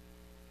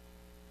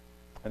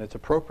 And it's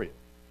appropriate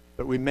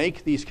that we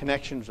make these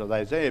connections with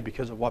Isaiah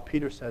because of what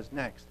Peter says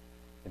next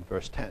in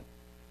verse 10.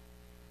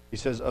 He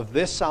says, of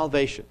this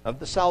salvation, of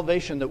the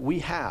salvation that we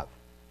have,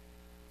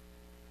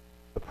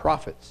 the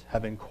prophets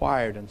have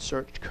inquired and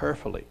searched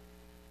carefully,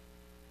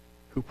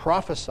 who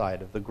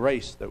prophesied of the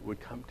grace that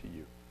would come to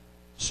you,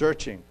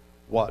 searching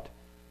what,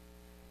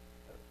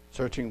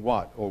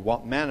 or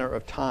what manner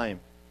of time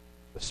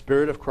the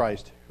Spirit of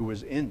Christ who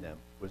was in them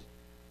was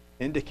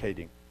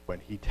indicating when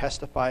he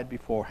testified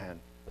beforehand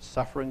the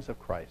sufferings of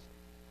Christ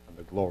and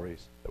the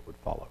glories that would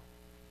follow.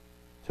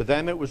 To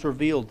them it was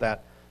revealed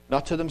that,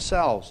 not to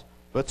themselves,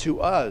 but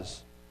to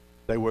us,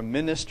 they were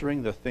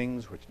ministering the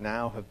things which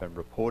now have been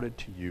reported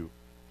to you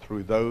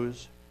through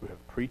those who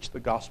have preached the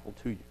gospel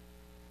to you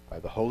by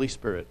the Holy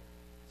Spirit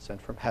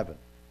sent from heaven,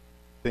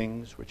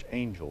 things which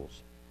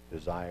angels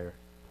desire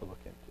to look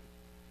into.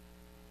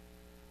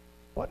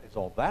 What is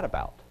all that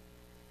about?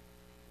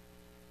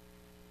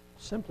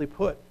 Simply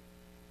put,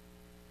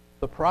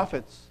 the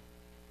prophets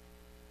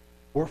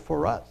were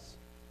for us.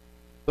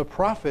 The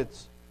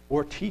prophets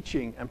were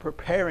teaching and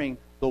preparing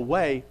the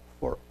way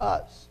for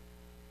us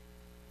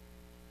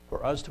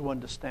to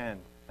understand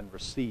and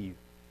receive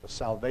the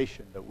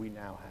salvation that we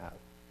now have.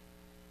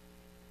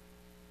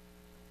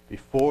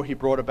 Before he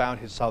brought about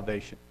his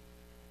salvation,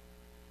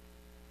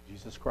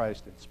 Jesus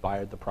Christ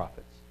inspired the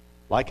prophets,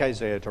 like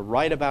Isaiah, to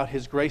write about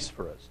his grace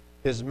for us,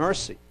 his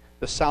mercy,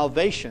 the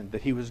salvation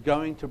that he was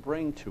going to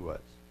bring to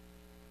us,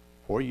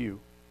 for you,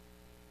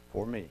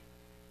 for me.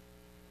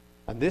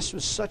 And this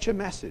was such a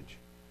message,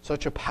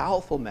 such a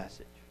powerful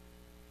message,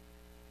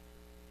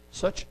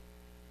 such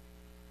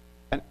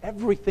an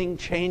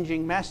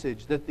everything-changing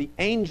message that the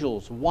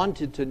angels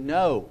wanted to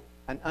know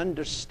and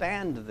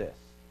understand this.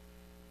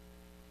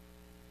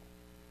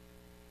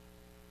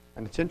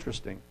 And it's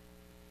interesting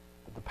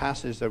that the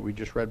passage that we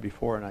just read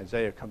before in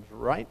Isaiah comes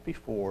right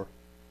before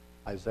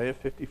Isaiah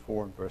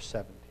 54 and verse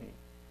 17.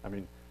 I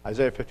mean,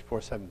 Isaiah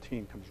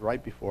 54:17 comes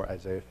right before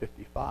Isaiah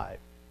 55,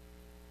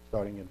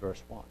 starting in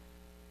verse 1.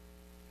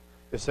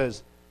 It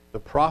says, the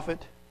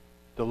prophet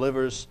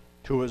delivers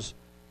to us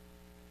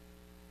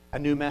a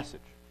new message,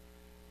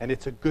 and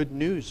it's a good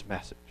news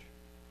message.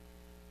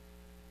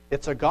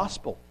 It's a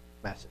gospel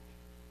message.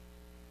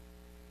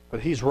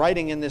 But he's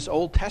writing in this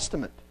Old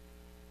Testament.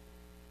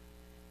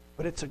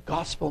 But it's a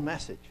gospel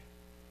message.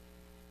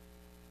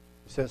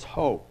 He says,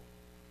 ho,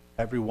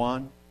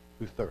 everyone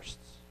who thirsts,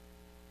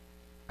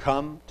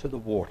 come to the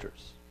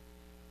waters.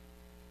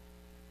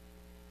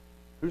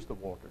 Who's the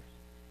waters?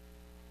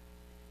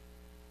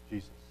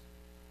 Jesus.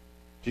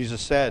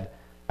 Jesus said,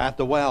 at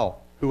the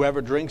well,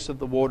 whoever drinks of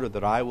the water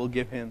that I will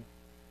give him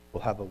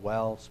will have a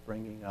well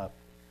springing up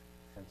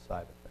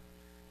inside of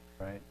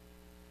him. Right?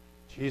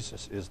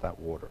 Jesus is that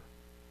water.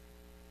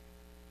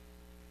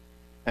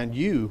 And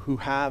you who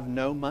have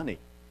no money,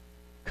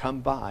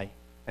 come buy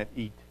and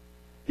eat.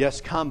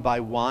 Yes, come buy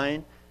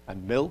wine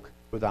and milk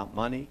without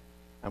money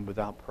and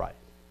without price.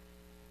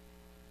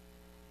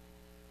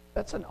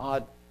 That's an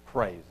odd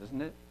phrase,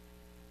 isn't it?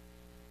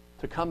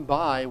 To come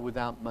buy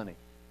without money.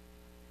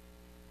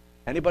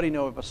 Anybody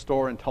know of a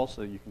store in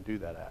Tulsa you can do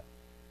that at?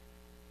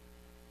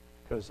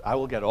 Because I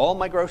will get all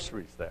my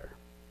groceries there.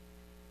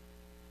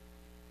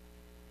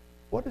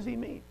 What does he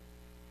mean?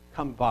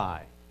 Come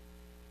buy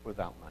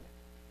without money.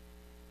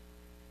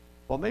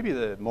 Well, maybe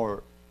the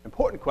more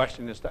important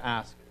question is to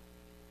ask,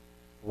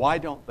 why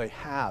don't they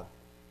have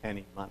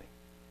any money?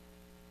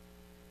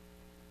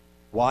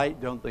 Why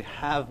don't they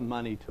have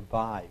money to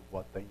buy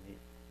what they need?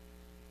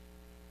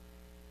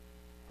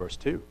 Verse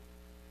 2.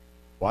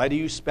 Why do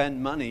you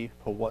spend money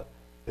for what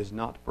is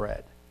not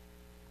bread,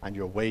 and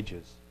your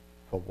wages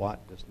for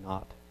what does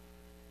not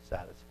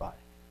satisfy?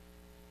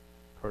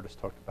 Curtis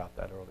talked about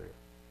that earlier.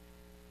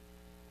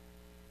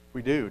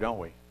 We do, don't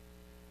we?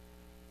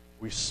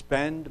 We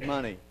spend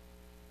money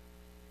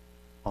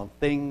on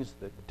things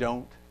that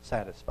don't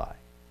satisfy.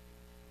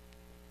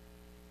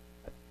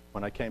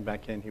 When I came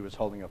back in, he was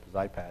holding up his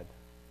iPad.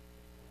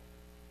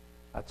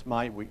 That's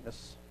my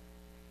weakness.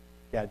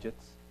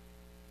 Gadgets.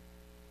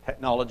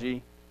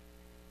 Technology.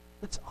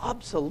 It's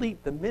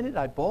obsolete the minute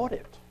I bought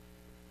it.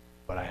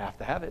 But I have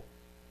to have it.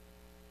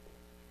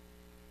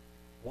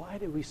 Why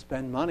do we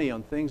spend money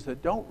on things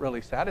that don't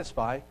really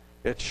satisfy?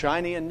 It's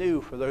shiny and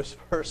new for those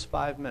first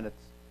 5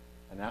 minutes.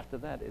 And after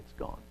that, it's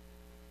gone.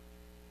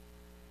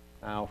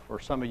 Now, for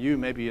some of you,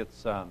 maybe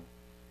it's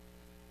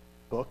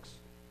books.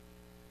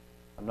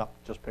 I'm not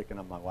just picking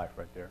on my wife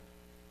right there.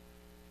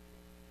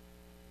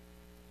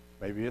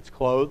 Maybe it's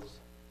clothes,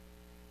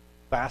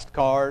 fast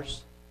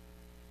cars,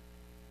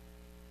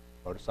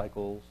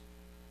 motorcycles.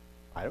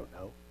 I don't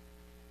know.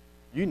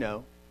 You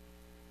know.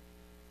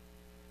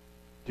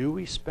 Do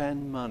we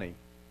spend money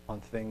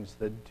on things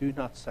that do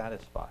not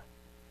satisfy?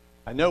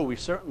 I know we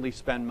certainly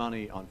spend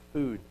money on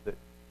food that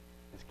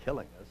is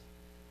killing us.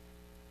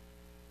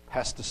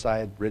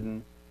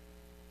 Pesticide-ridden.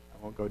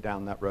 I won't go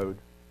down that road.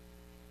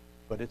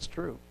 But it's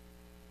true.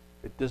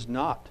 It does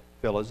not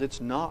fill us.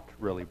 It's not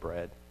really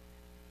bread.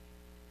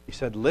 He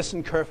said,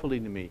 listen carefully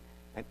to me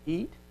and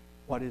eat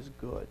what is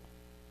good.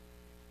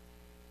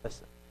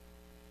 Listen.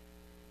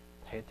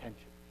 Pay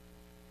attention.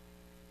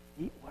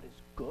 Eat what is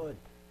good.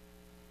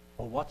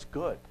 Well, what's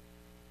good?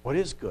 What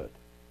is good?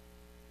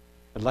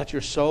 And let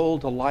your soul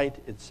delight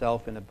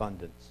itself in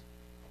abundance.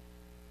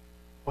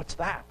 What's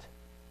that?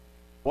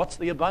 What's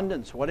the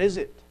abundance? What is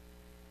it?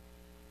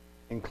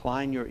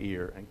 Incline your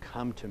ear and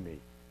come to me.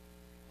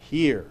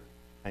 Hear,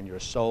 and your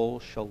soul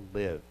shall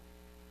live,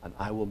 and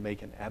I will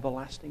make an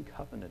everlasting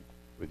covenant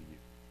with you.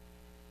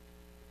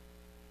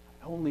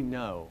 I only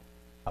know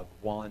of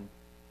one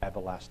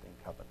everlasting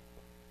covenant.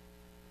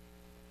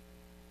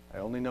 I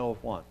only know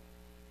of one,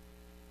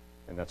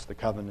 and that's the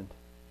covenant,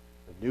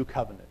 the new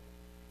covenant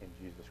in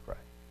Jesus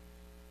Christ.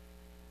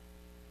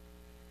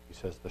 He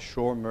says, the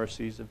sure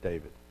mercies of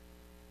David.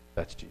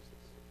 That's Jesus.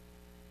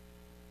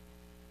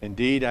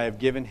 Indeed, I have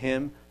given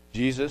him,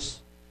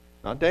 Jesus,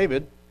 not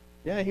David.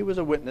 Yeah, he was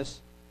a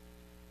witness.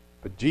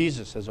 But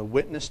Jesus as a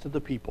witness to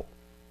the people,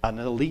 and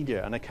a leader,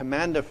 and a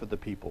commander for the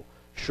people.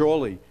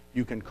 Surely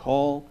you can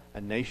call a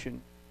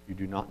nation you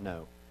do not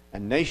know,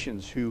 and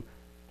nations who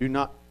do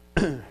not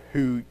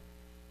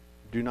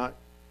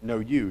know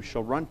you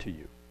shall run to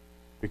you,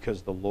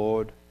 because the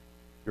Lord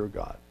your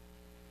God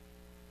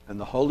and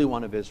the Holy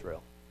One of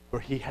Israel, for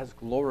he has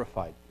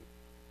glorified you.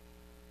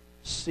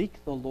 Seek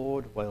the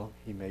Lord while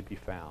he may be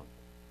found.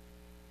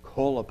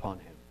 Call upon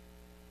him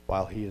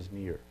while he is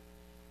near.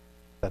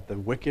 Let the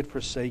wicked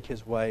forsake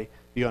his way,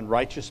 the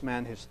unrighteous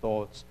man his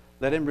thoughts.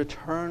 Let him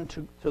return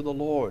to the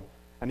Lord,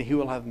 and he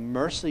will have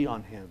mercy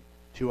on him,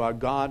 to our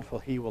God,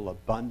 for he will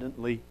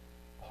abundantly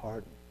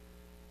pardon.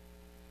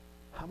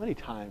 How many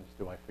times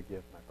do I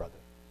forgive my brother?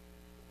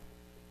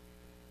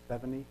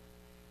 70?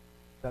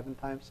 7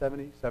 times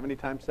 70? 70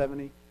 times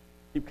 70?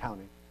 Keep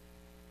counting.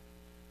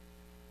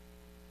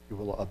 He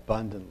will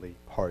abundantly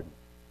pardon.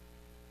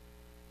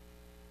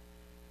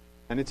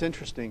 And it's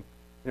interesting.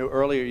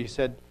 Earlier you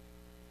said,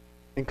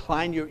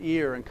 incline your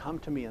ear and come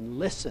to me and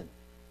listen.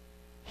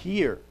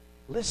 Hear.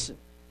 Listen.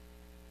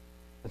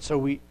 And so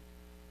we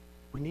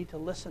need to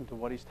listen to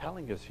what he's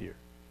telling us here.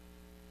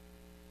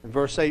 In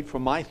verse 8, for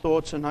my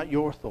thoughts are not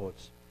your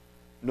thoughts,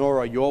 nor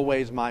are your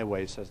ways my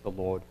ways, says the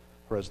Lord.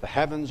 For as the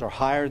heavens are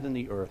higher than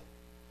the earth,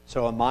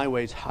 so are my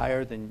ways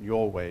higher than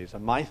your ways,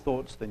 and my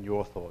thoughts than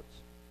your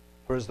thoughts.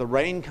 For as the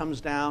rain comes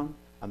down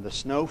and the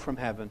snow from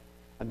heaven,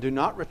 and do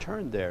not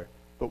return there,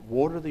 but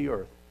water the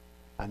earth,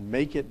 and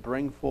make it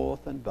bring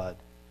forth and bud,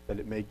 that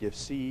it may give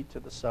seed to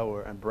the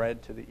sower and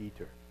bread to the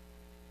eater.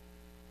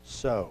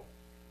 So,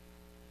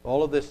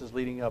 all of this is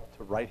leading up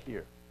to right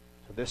here.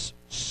 To this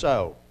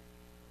so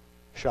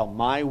shall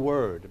my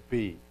word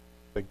be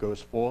that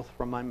goes forth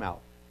from my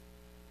mouth.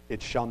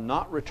 It shall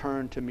not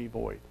return to me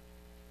void,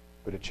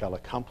 but it shall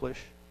accomplish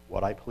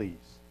what I please,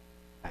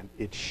 and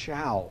it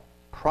shall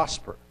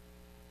prosper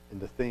in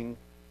the thing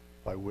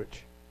by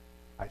which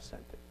I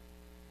sent it.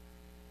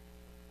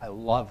 I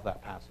love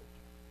that passage.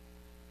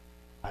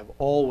 I've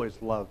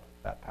always loved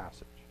that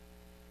passage.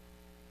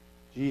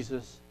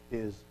 Jesus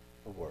is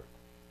the Word.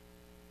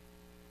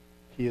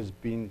 He is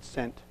being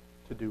sent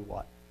to do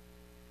what?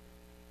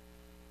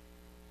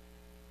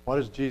 What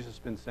has Jesus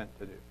been sent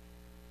to do?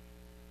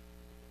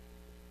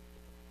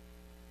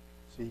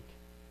 Seek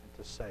and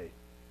to save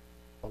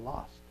the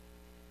lost.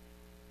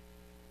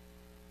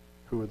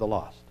 Who are the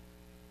lost?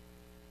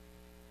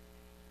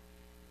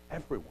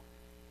 Everyone.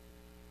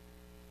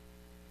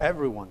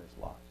 Everyone is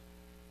lost.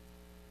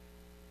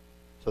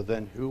 So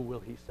then who will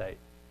he save?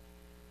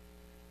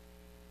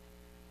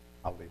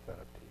 I'll leave that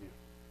up to you.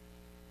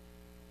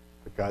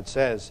 But God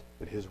says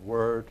that his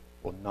word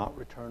will not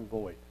return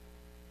void,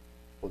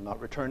 will not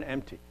return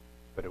empty,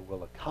 but it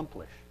will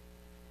accomplish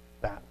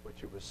that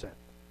which it was sent.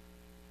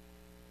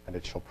 And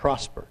it shall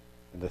prosper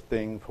in the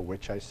thing for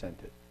which I sent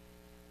it.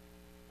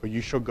 For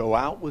you shall go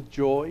out with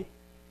joy.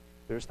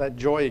 There's that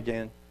joy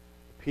again.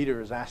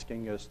 Peter is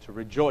asking us to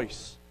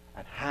rejoice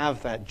and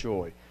have that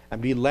joy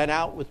and be led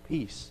out with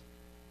peace.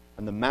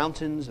 And the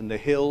mountains and the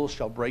hills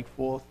shall break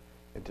forth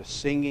into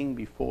singing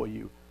before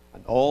you,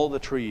 and all the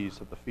trees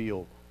of the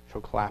field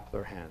shall clap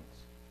their hands.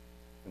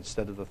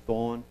 Instead of the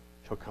thorn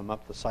shall come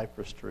up the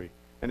cypress tree,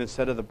 and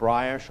instead of the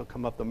briar shall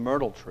come up the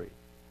myrtle tree,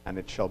 and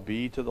it shall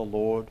be to the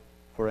Lord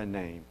for a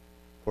name,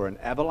 for an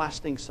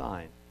everlasting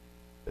sign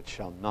that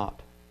shall not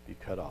be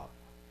cut off.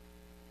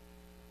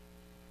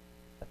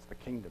 That's the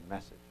kingdom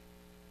message.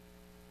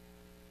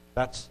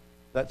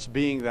 That's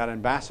being that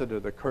ambassador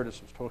that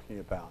Curtis was talking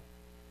about.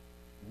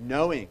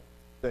 Knowing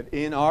that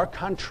in our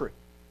country,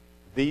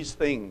 these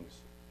things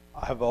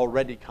have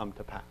already come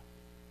to pass.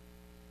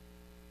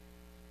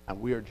 And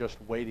we are just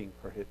waiting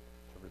for it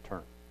to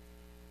return.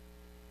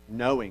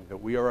 Knowing that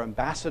we are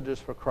ambassadors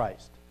for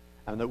Christ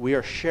and that we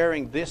are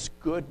sharing this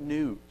good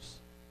news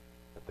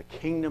that the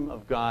kingdom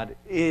of God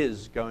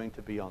is going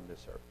to be on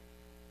this earth.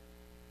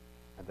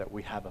 And that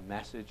we have a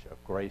message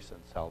of grace and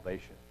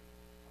salvation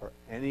for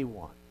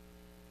anyone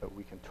that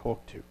we can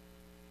talk to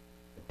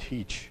and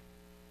teach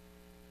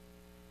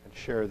and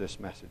share this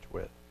message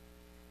with.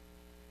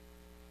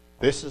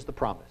 This is the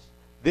promise.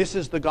 This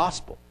is the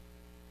gospel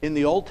in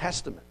the Old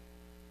Testament.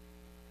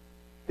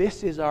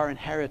 This is our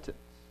inheritance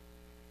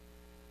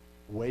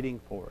waiting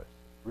for us,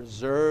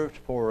 reserved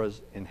for us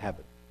in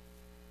heaven.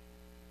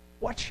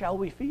 What shall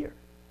we fear?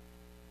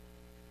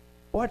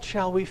 What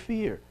shall we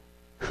fear?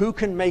 Who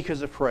can make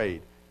us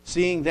afraid,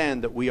 seeing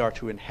then that we are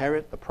to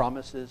inherit the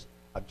promises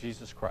of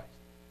Jesus Christ?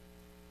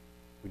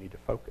 We need to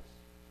focus.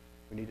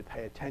 We need to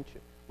pay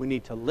attention. We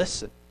need to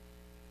listen.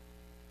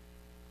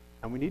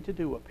 And we need to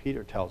do what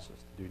Peter tells us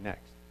to do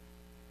next.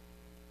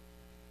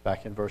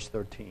 Back in verse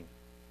 13.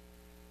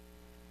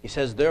 He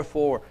says,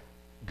 therefore,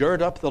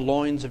 gird up the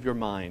loins of your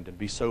mind and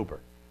be sober,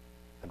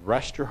 and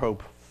rest your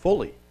hope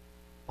fully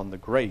on the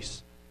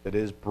grace that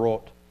is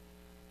brought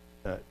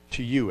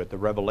to you at the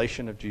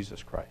revelation of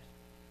Jesus Christ.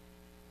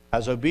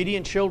 As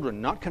obedient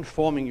children, not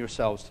conforming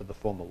yourselves to the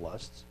former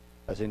lusts,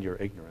 as in your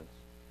ignorance,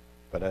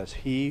 but as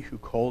he who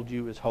called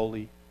you is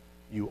holy,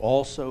 you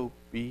also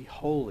be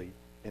holy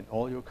in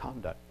all your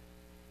conduct.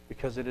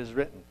 Because it is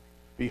written,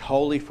 be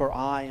holy, for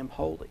I am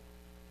holy.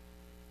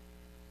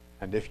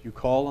 And if you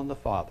call on the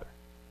Father,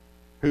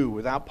 who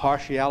without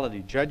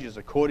partiality judges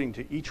according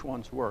to each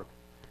one's work,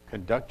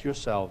 conduct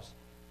yourselves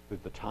through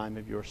the time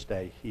of your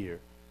stay here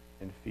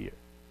in fear.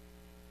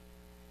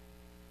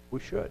 We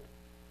should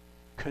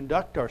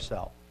conduct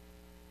ourselves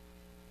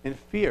in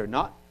fear,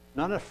 not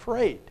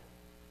afraid,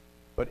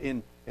 but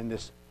in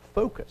this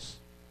focus,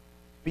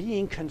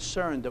 being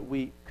concerned that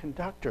we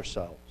conduct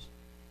ourselves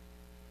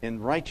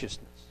in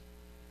righteousness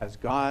as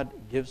God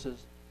gives us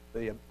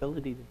the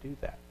ability to do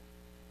that.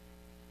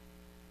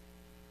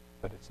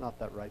 But it's not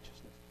that righteousness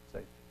that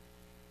saves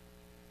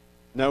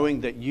you.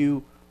 Knowing that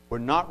you were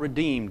not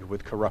redeemed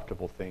with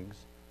corruptible things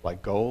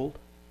like gold,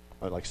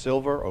 or like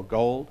silver or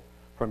gold,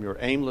 from your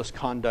aimless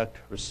conduct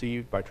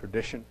received by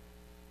tradition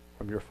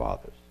from your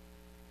fathers,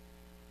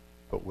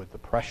 but with the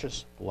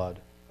precious blood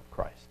of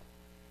Christ.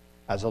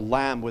 As a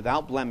lamb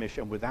without blemish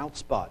and without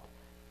spot,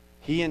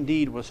 he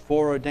indeed was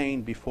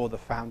foreordained before the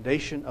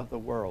foundation of the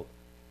world,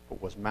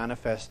 but was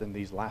manifest in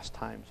these last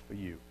times for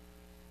you,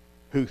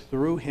 who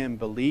through him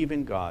believe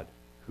in God,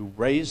 who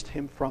raised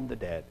him from the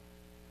dead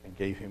and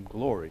gave him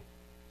glory,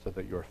 so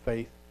that your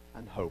faith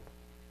and hope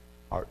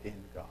are in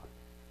God.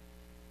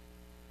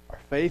 Our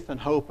faith and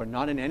hope are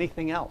not in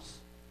anything else.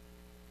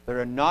 They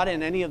are not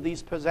in any of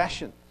these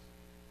possessions.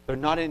 They're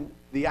not in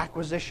the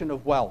acquisition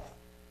of wealth.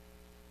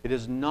 It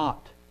is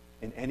not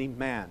in any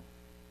man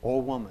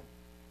or woman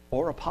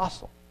or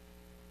apostle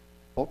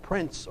or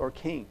prince or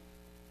king.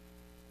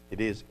 It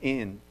is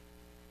in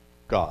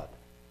God,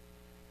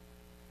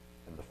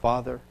 in the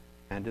Father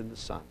and in the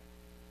Son.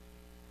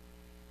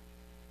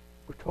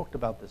 We've talked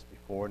about this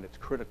before, and it's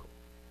critical.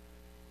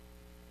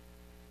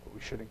 But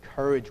we should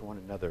encourage one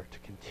another to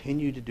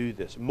continue to do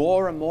this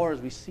more and more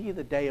as we see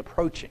the day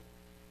approaching,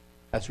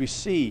 as we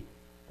see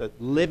that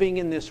living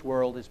in this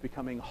world is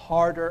becoming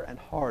harder and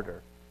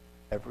harder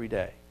every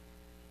day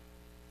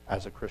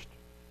as a Christian.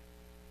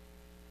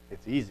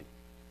 It's easy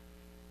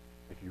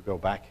if you go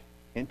back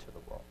into the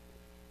world.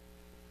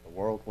 The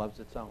world loves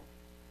its own.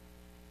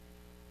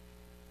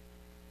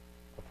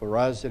 But for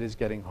us, it is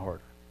getting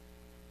harder.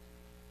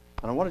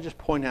 And I want to just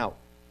point out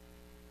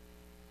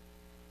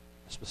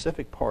a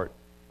specific part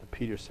that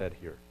Peter said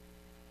here.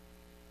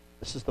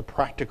 This is the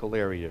practical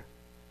area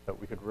that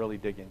we could really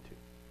dig into.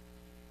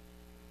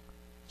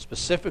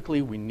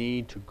 Specifically, we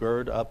need to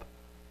gird up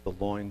the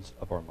loins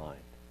of our mind.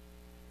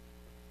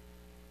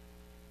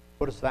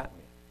 What does that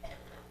mean?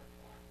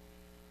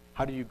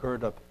 How do you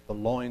gird up the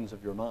loins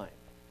of your mind?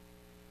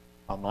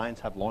 Our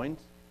minds have loins?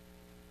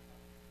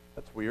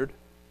 That's weird.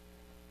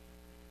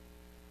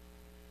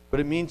 But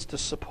it means to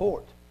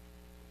support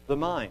the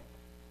mind,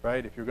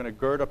 right? If you're going to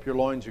gird up your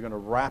loins, you're going to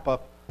wrap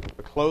up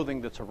the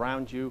clothing that's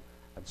around you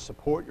and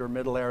support your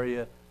middle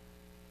area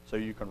so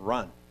you can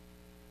run,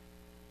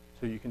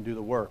 so you can do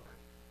the work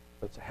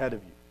that's ahead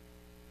of you.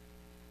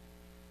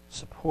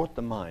 Support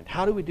the mind.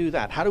 How do we do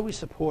that? How do we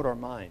support our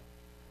mind?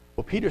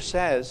 Well, Peter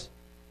says,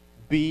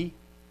 be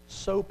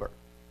sober.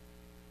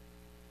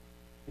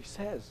 He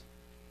says,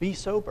 be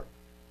sober.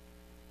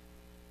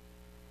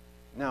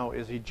 Now,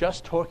 is he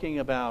just talking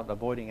about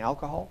avoiding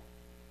alcohol?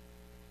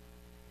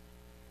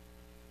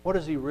 What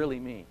does he really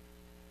mean?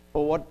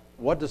 Well,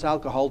 what does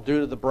alcohol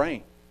do to the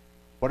brain?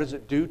 What does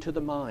it do to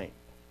the mind?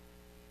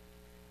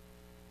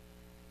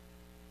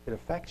 It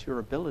affects your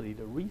ability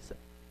to reason,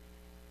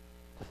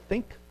 to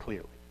think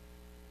clearly,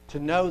 to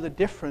know the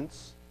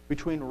difference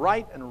between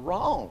right and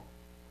wrong.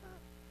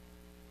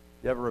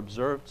 You ever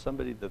observed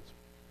somebody that's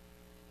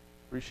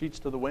 3 sheets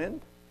to the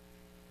wind?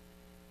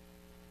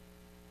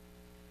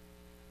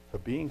 So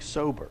being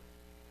sober.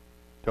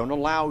 Don't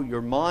allow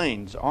your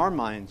minds, our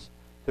minds,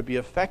 to be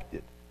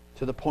affected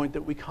to the point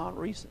that we can't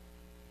reason.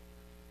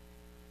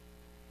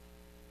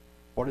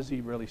 What is he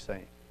really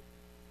saying?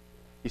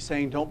 He's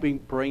saying don't be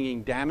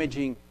bringing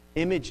damaging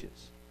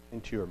images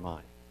into your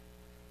mind.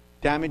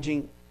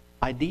 Damaging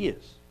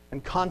ideas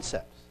and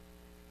concepts.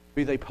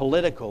 Be they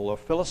political or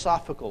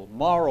philosophical,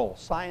 moral,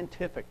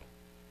 scientific.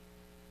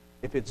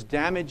 If it's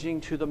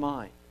damaging to the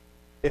mind,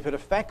 if it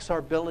affects our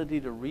ability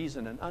to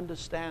reason and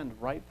understand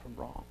right from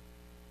wrong,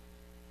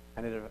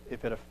 and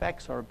if it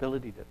affects our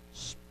ability to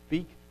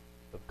speak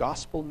the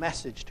gospel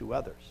message to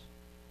others,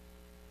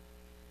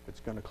 if it's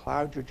going to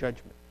cloud your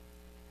judgment,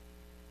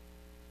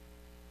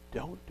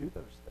 don't do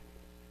those things.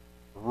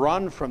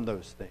 Run from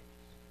those things.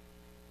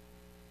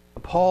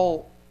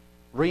 Paul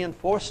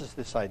reinforces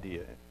this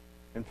idea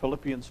in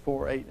Philippians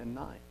 4, 8, and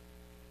 9.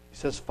 He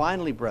says,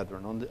 finally,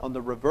 brethren, on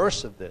the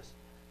reverse of this,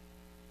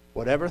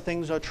 whatever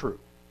things are true,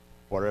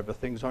 whatever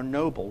things are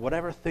noble,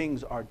 whatever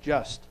things are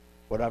just,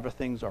 whatever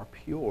things are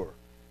pure,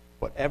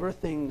 whatever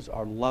things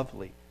are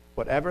lovely,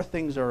 whatever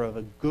things are of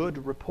a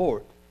good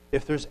report,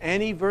 if there's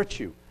any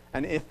virtue,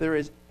 and if there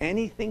is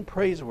anything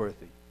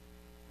praiseworthy,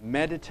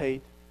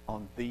 meditate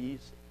on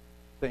these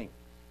things.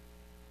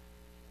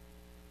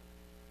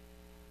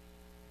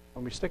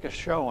 When we stick a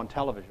show on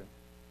television,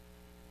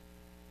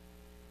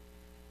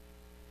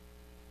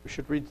 we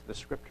should read the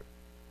scripture.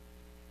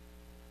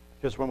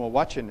 Because when we're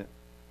watching it,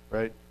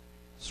 right,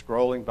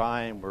 scrolling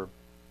by and we're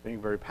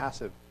being very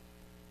passive,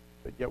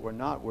 but yet we're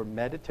not. We're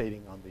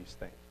meditating on these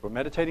things. We're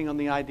meditating on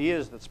the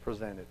ideas that's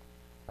presented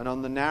and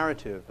on the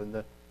narrative and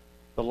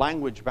the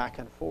language back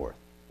and forth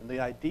and the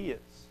ideas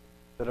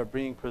that are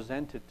being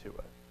presented to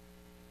us.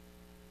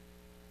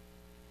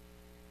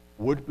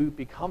 Would we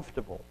be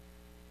comfortable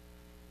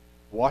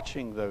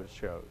watching those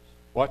shows,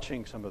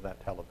 watching some of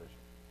that television,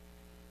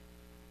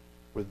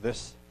 with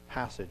this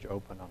passage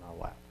open on our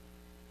lap?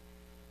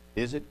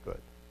 Is it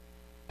good?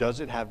 Does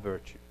it have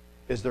virtue?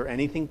 Is there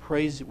anything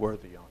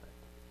praiseworthy on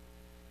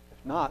it?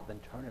 If not, then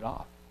turn it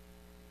off.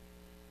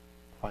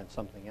 Find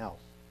something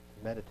else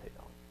to meditate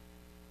on.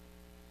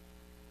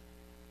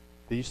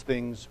 These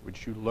things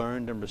which you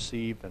learned and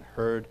received and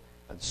heard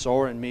and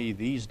saw in me,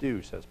 these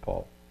do, says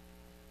Paul,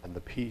 and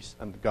the peace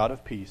and the God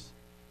of peace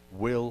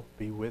will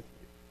be with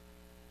you.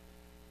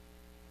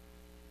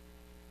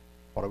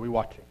 What are we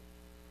watching?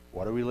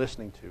 What are we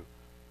listening to?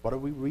 What are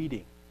we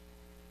reading?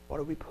 What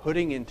are we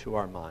putting into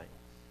our minds?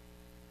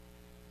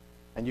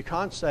 And you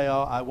can't say,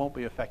 oh, I won't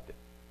be affected.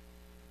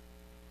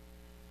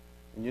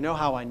 And you know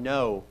how I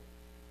know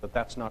that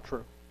that's not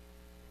true?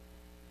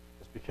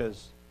 It's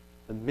because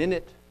the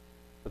minute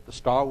that the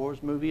Star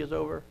Wars movie is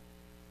over,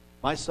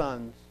 my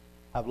sons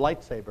have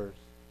lightsabers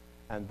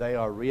and they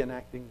are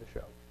reenacting the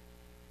show.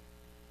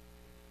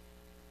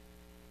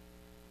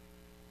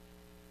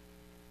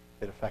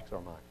 It affects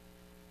our mind.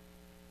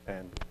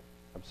 And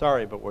I'm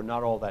sorry, but we're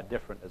not all that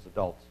different as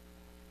adults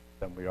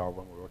than we are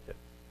when we were kids.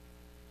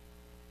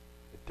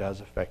 It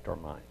does affect our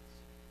minds.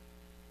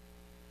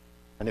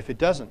 And if it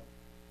doesn't,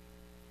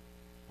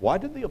 why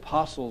did the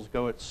apostles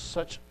go at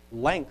such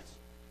lengths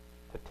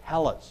to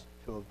tell us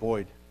to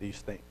avoid these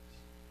things?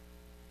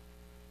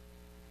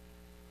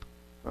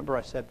 Remember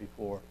I said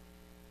before,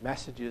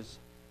 messages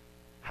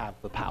have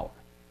the power,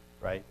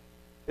 right?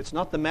 It's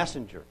not the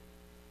messenger.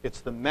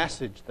 It's the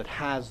message that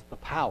has the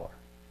power.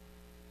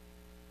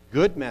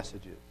 Good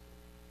messages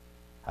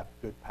have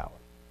good power.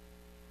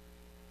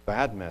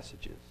 Bad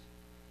messages,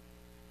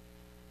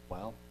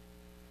 well,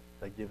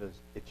 they give us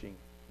itching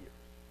ears.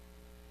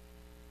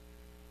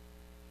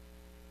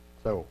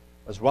 So,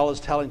 as well as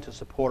telling to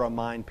support our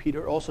mind,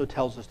 Peter also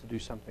tells us to do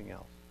something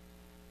else.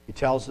 He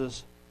tells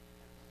us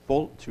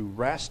to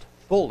rest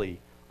fully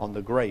on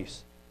the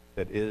grace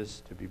that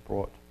is to be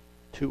brought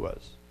to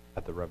us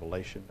at the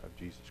revelation of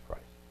Jesus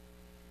Christ.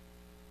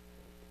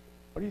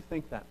 What do you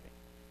think that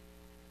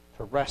means?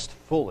 To rest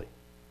fully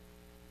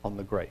on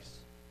the grace.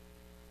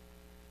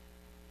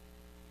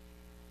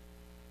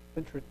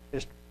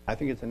 I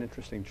think it's an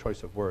interesting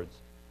choice of words.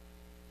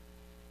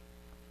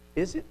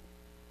 Is it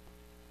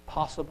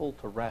possible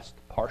to rest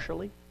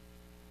partially?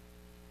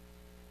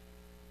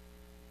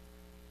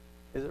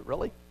 Is it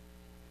really?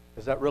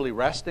 Is that really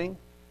resting?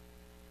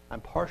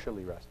 I'm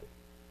partially resting.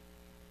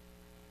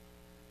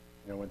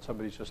 You know, when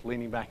somebody's just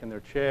leaning back in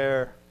their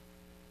chair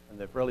and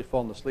they've really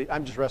fallen asleep,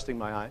 I'm just resting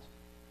my eyes.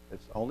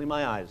 It's only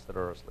my eyes that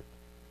are asleep.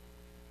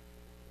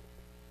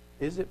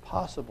 Is it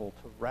possible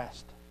to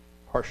rest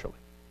partially?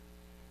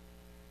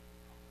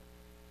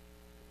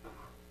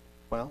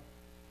 Well,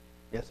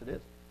 yes it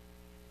is,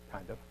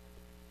 kind of.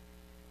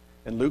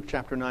 In Luke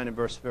chapter 9 and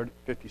verse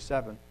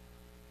 57,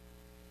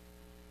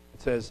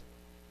 it says,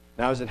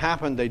 "Now as it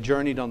happened, they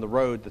journeyed on the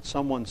road that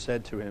someone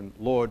said to him,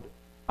 'Lord,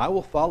 I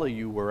will follow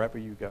you wherever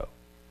you go.'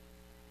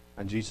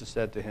 And Jesus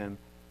said to him,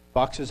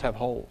 'Foxes have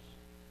holes,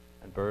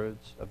 and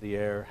birds of the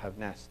air have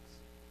nests,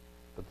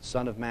 but the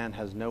Son of Man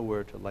has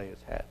nowhere to lay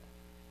his head.'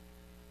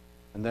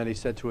 And then he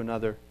said to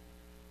another,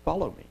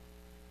 'Follow me.'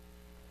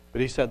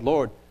 But he said,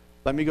 'Lord,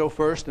 let me go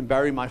first and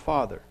bury my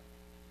father.'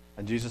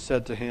 And Jesus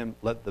said to him,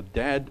 'Let the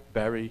dead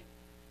bury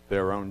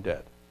their own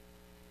dead,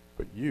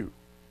 but you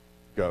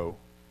go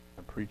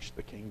and preach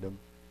the kingdom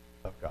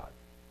of God.'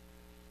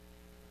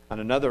 And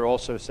another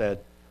also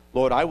said,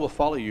 'Lord, I will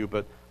follow you,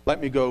 but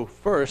let me go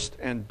first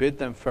and bid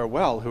them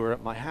farewell who are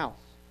at my house.'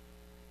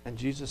 And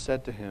Jesus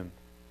said to him,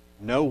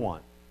 'No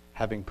one,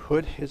 having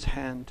put his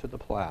hand to the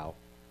plow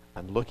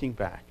and looking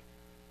back,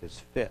 is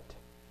fit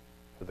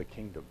for the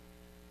kingdom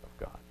of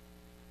God.'"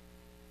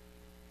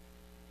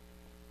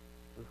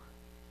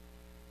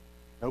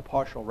 No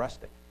partial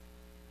resting.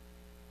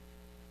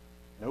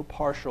 No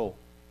partial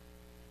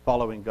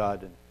following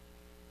God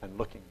and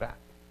looking back.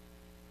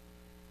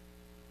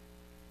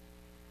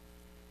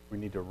 We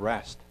need to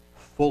rest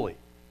fully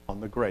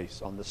on the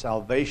grace, on the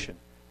salvation,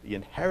 the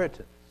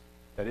inheritance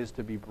that is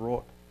to be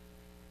brought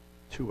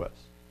to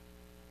us.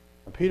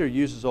 And Peter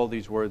uses all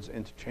these words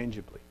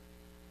interchangeably.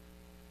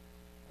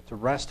 To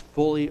rest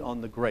fully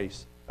on the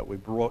grace that we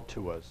brought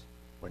to us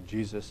when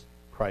Jesus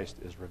Christ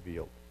is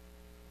revealed.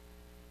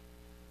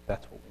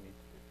 That's what we need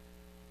to do.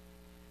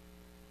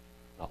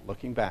 Not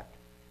looking back.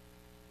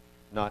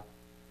 Not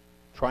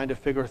trying to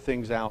figure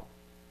things out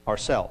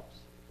ourselves.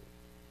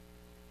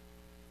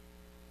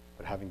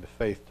 But having the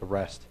faith to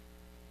rest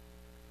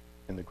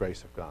in the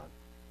grace of God.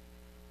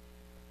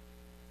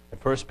 In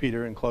 1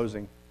 Peter, in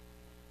closing,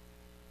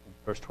 in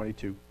verse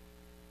 22,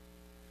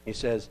 he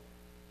says,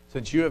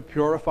 "Since you have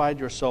purified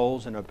your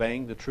souls in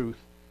obeying the truth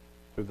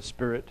through the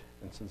Spirit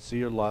and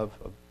sincere love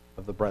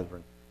of the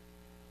brethren,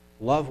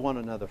 love one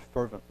another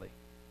fervently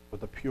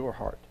with a pure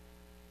heart,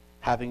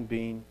 having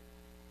been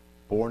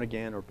born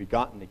again or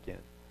begotten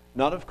again,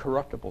 not of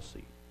corruptible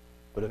seed,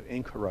 but of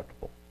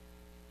incorruptible,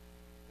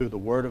 through the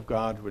word of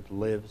God which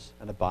lives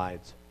and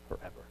abides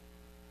forever.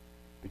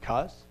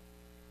 Because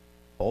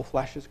all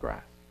flesh is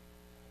grass,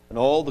 and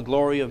all the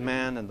glory of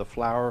man and the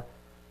flower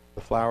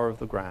of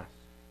the grass,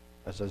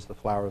 as is the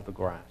flower of the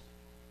grass.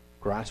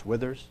 Grass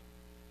withers,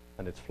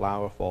 and its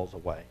flower falls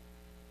away.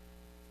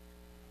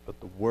 But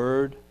the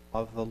word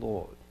of the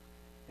Lord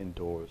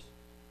endures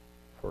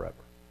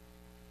forever."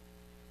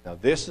 Now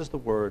this is the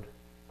word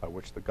by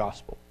which the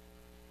gospel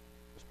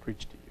was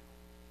preached to you.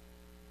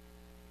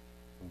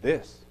 And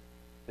this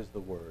is the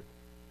word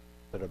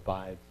that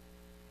abides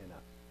in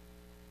us.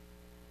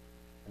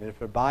 And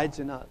if it abides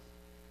in us,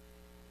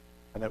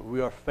 and that we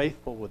are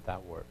faithful with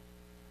that word,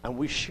 and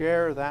we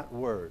share that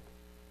word,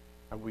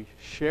 and we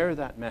share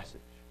that message,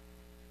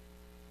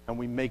 and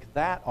we make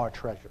that our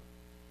treasure,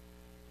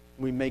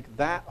 we make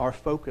that our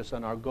focus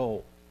and our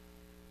goal,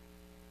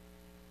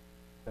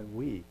 then and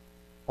we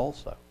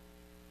also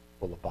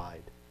will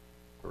abide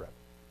forever.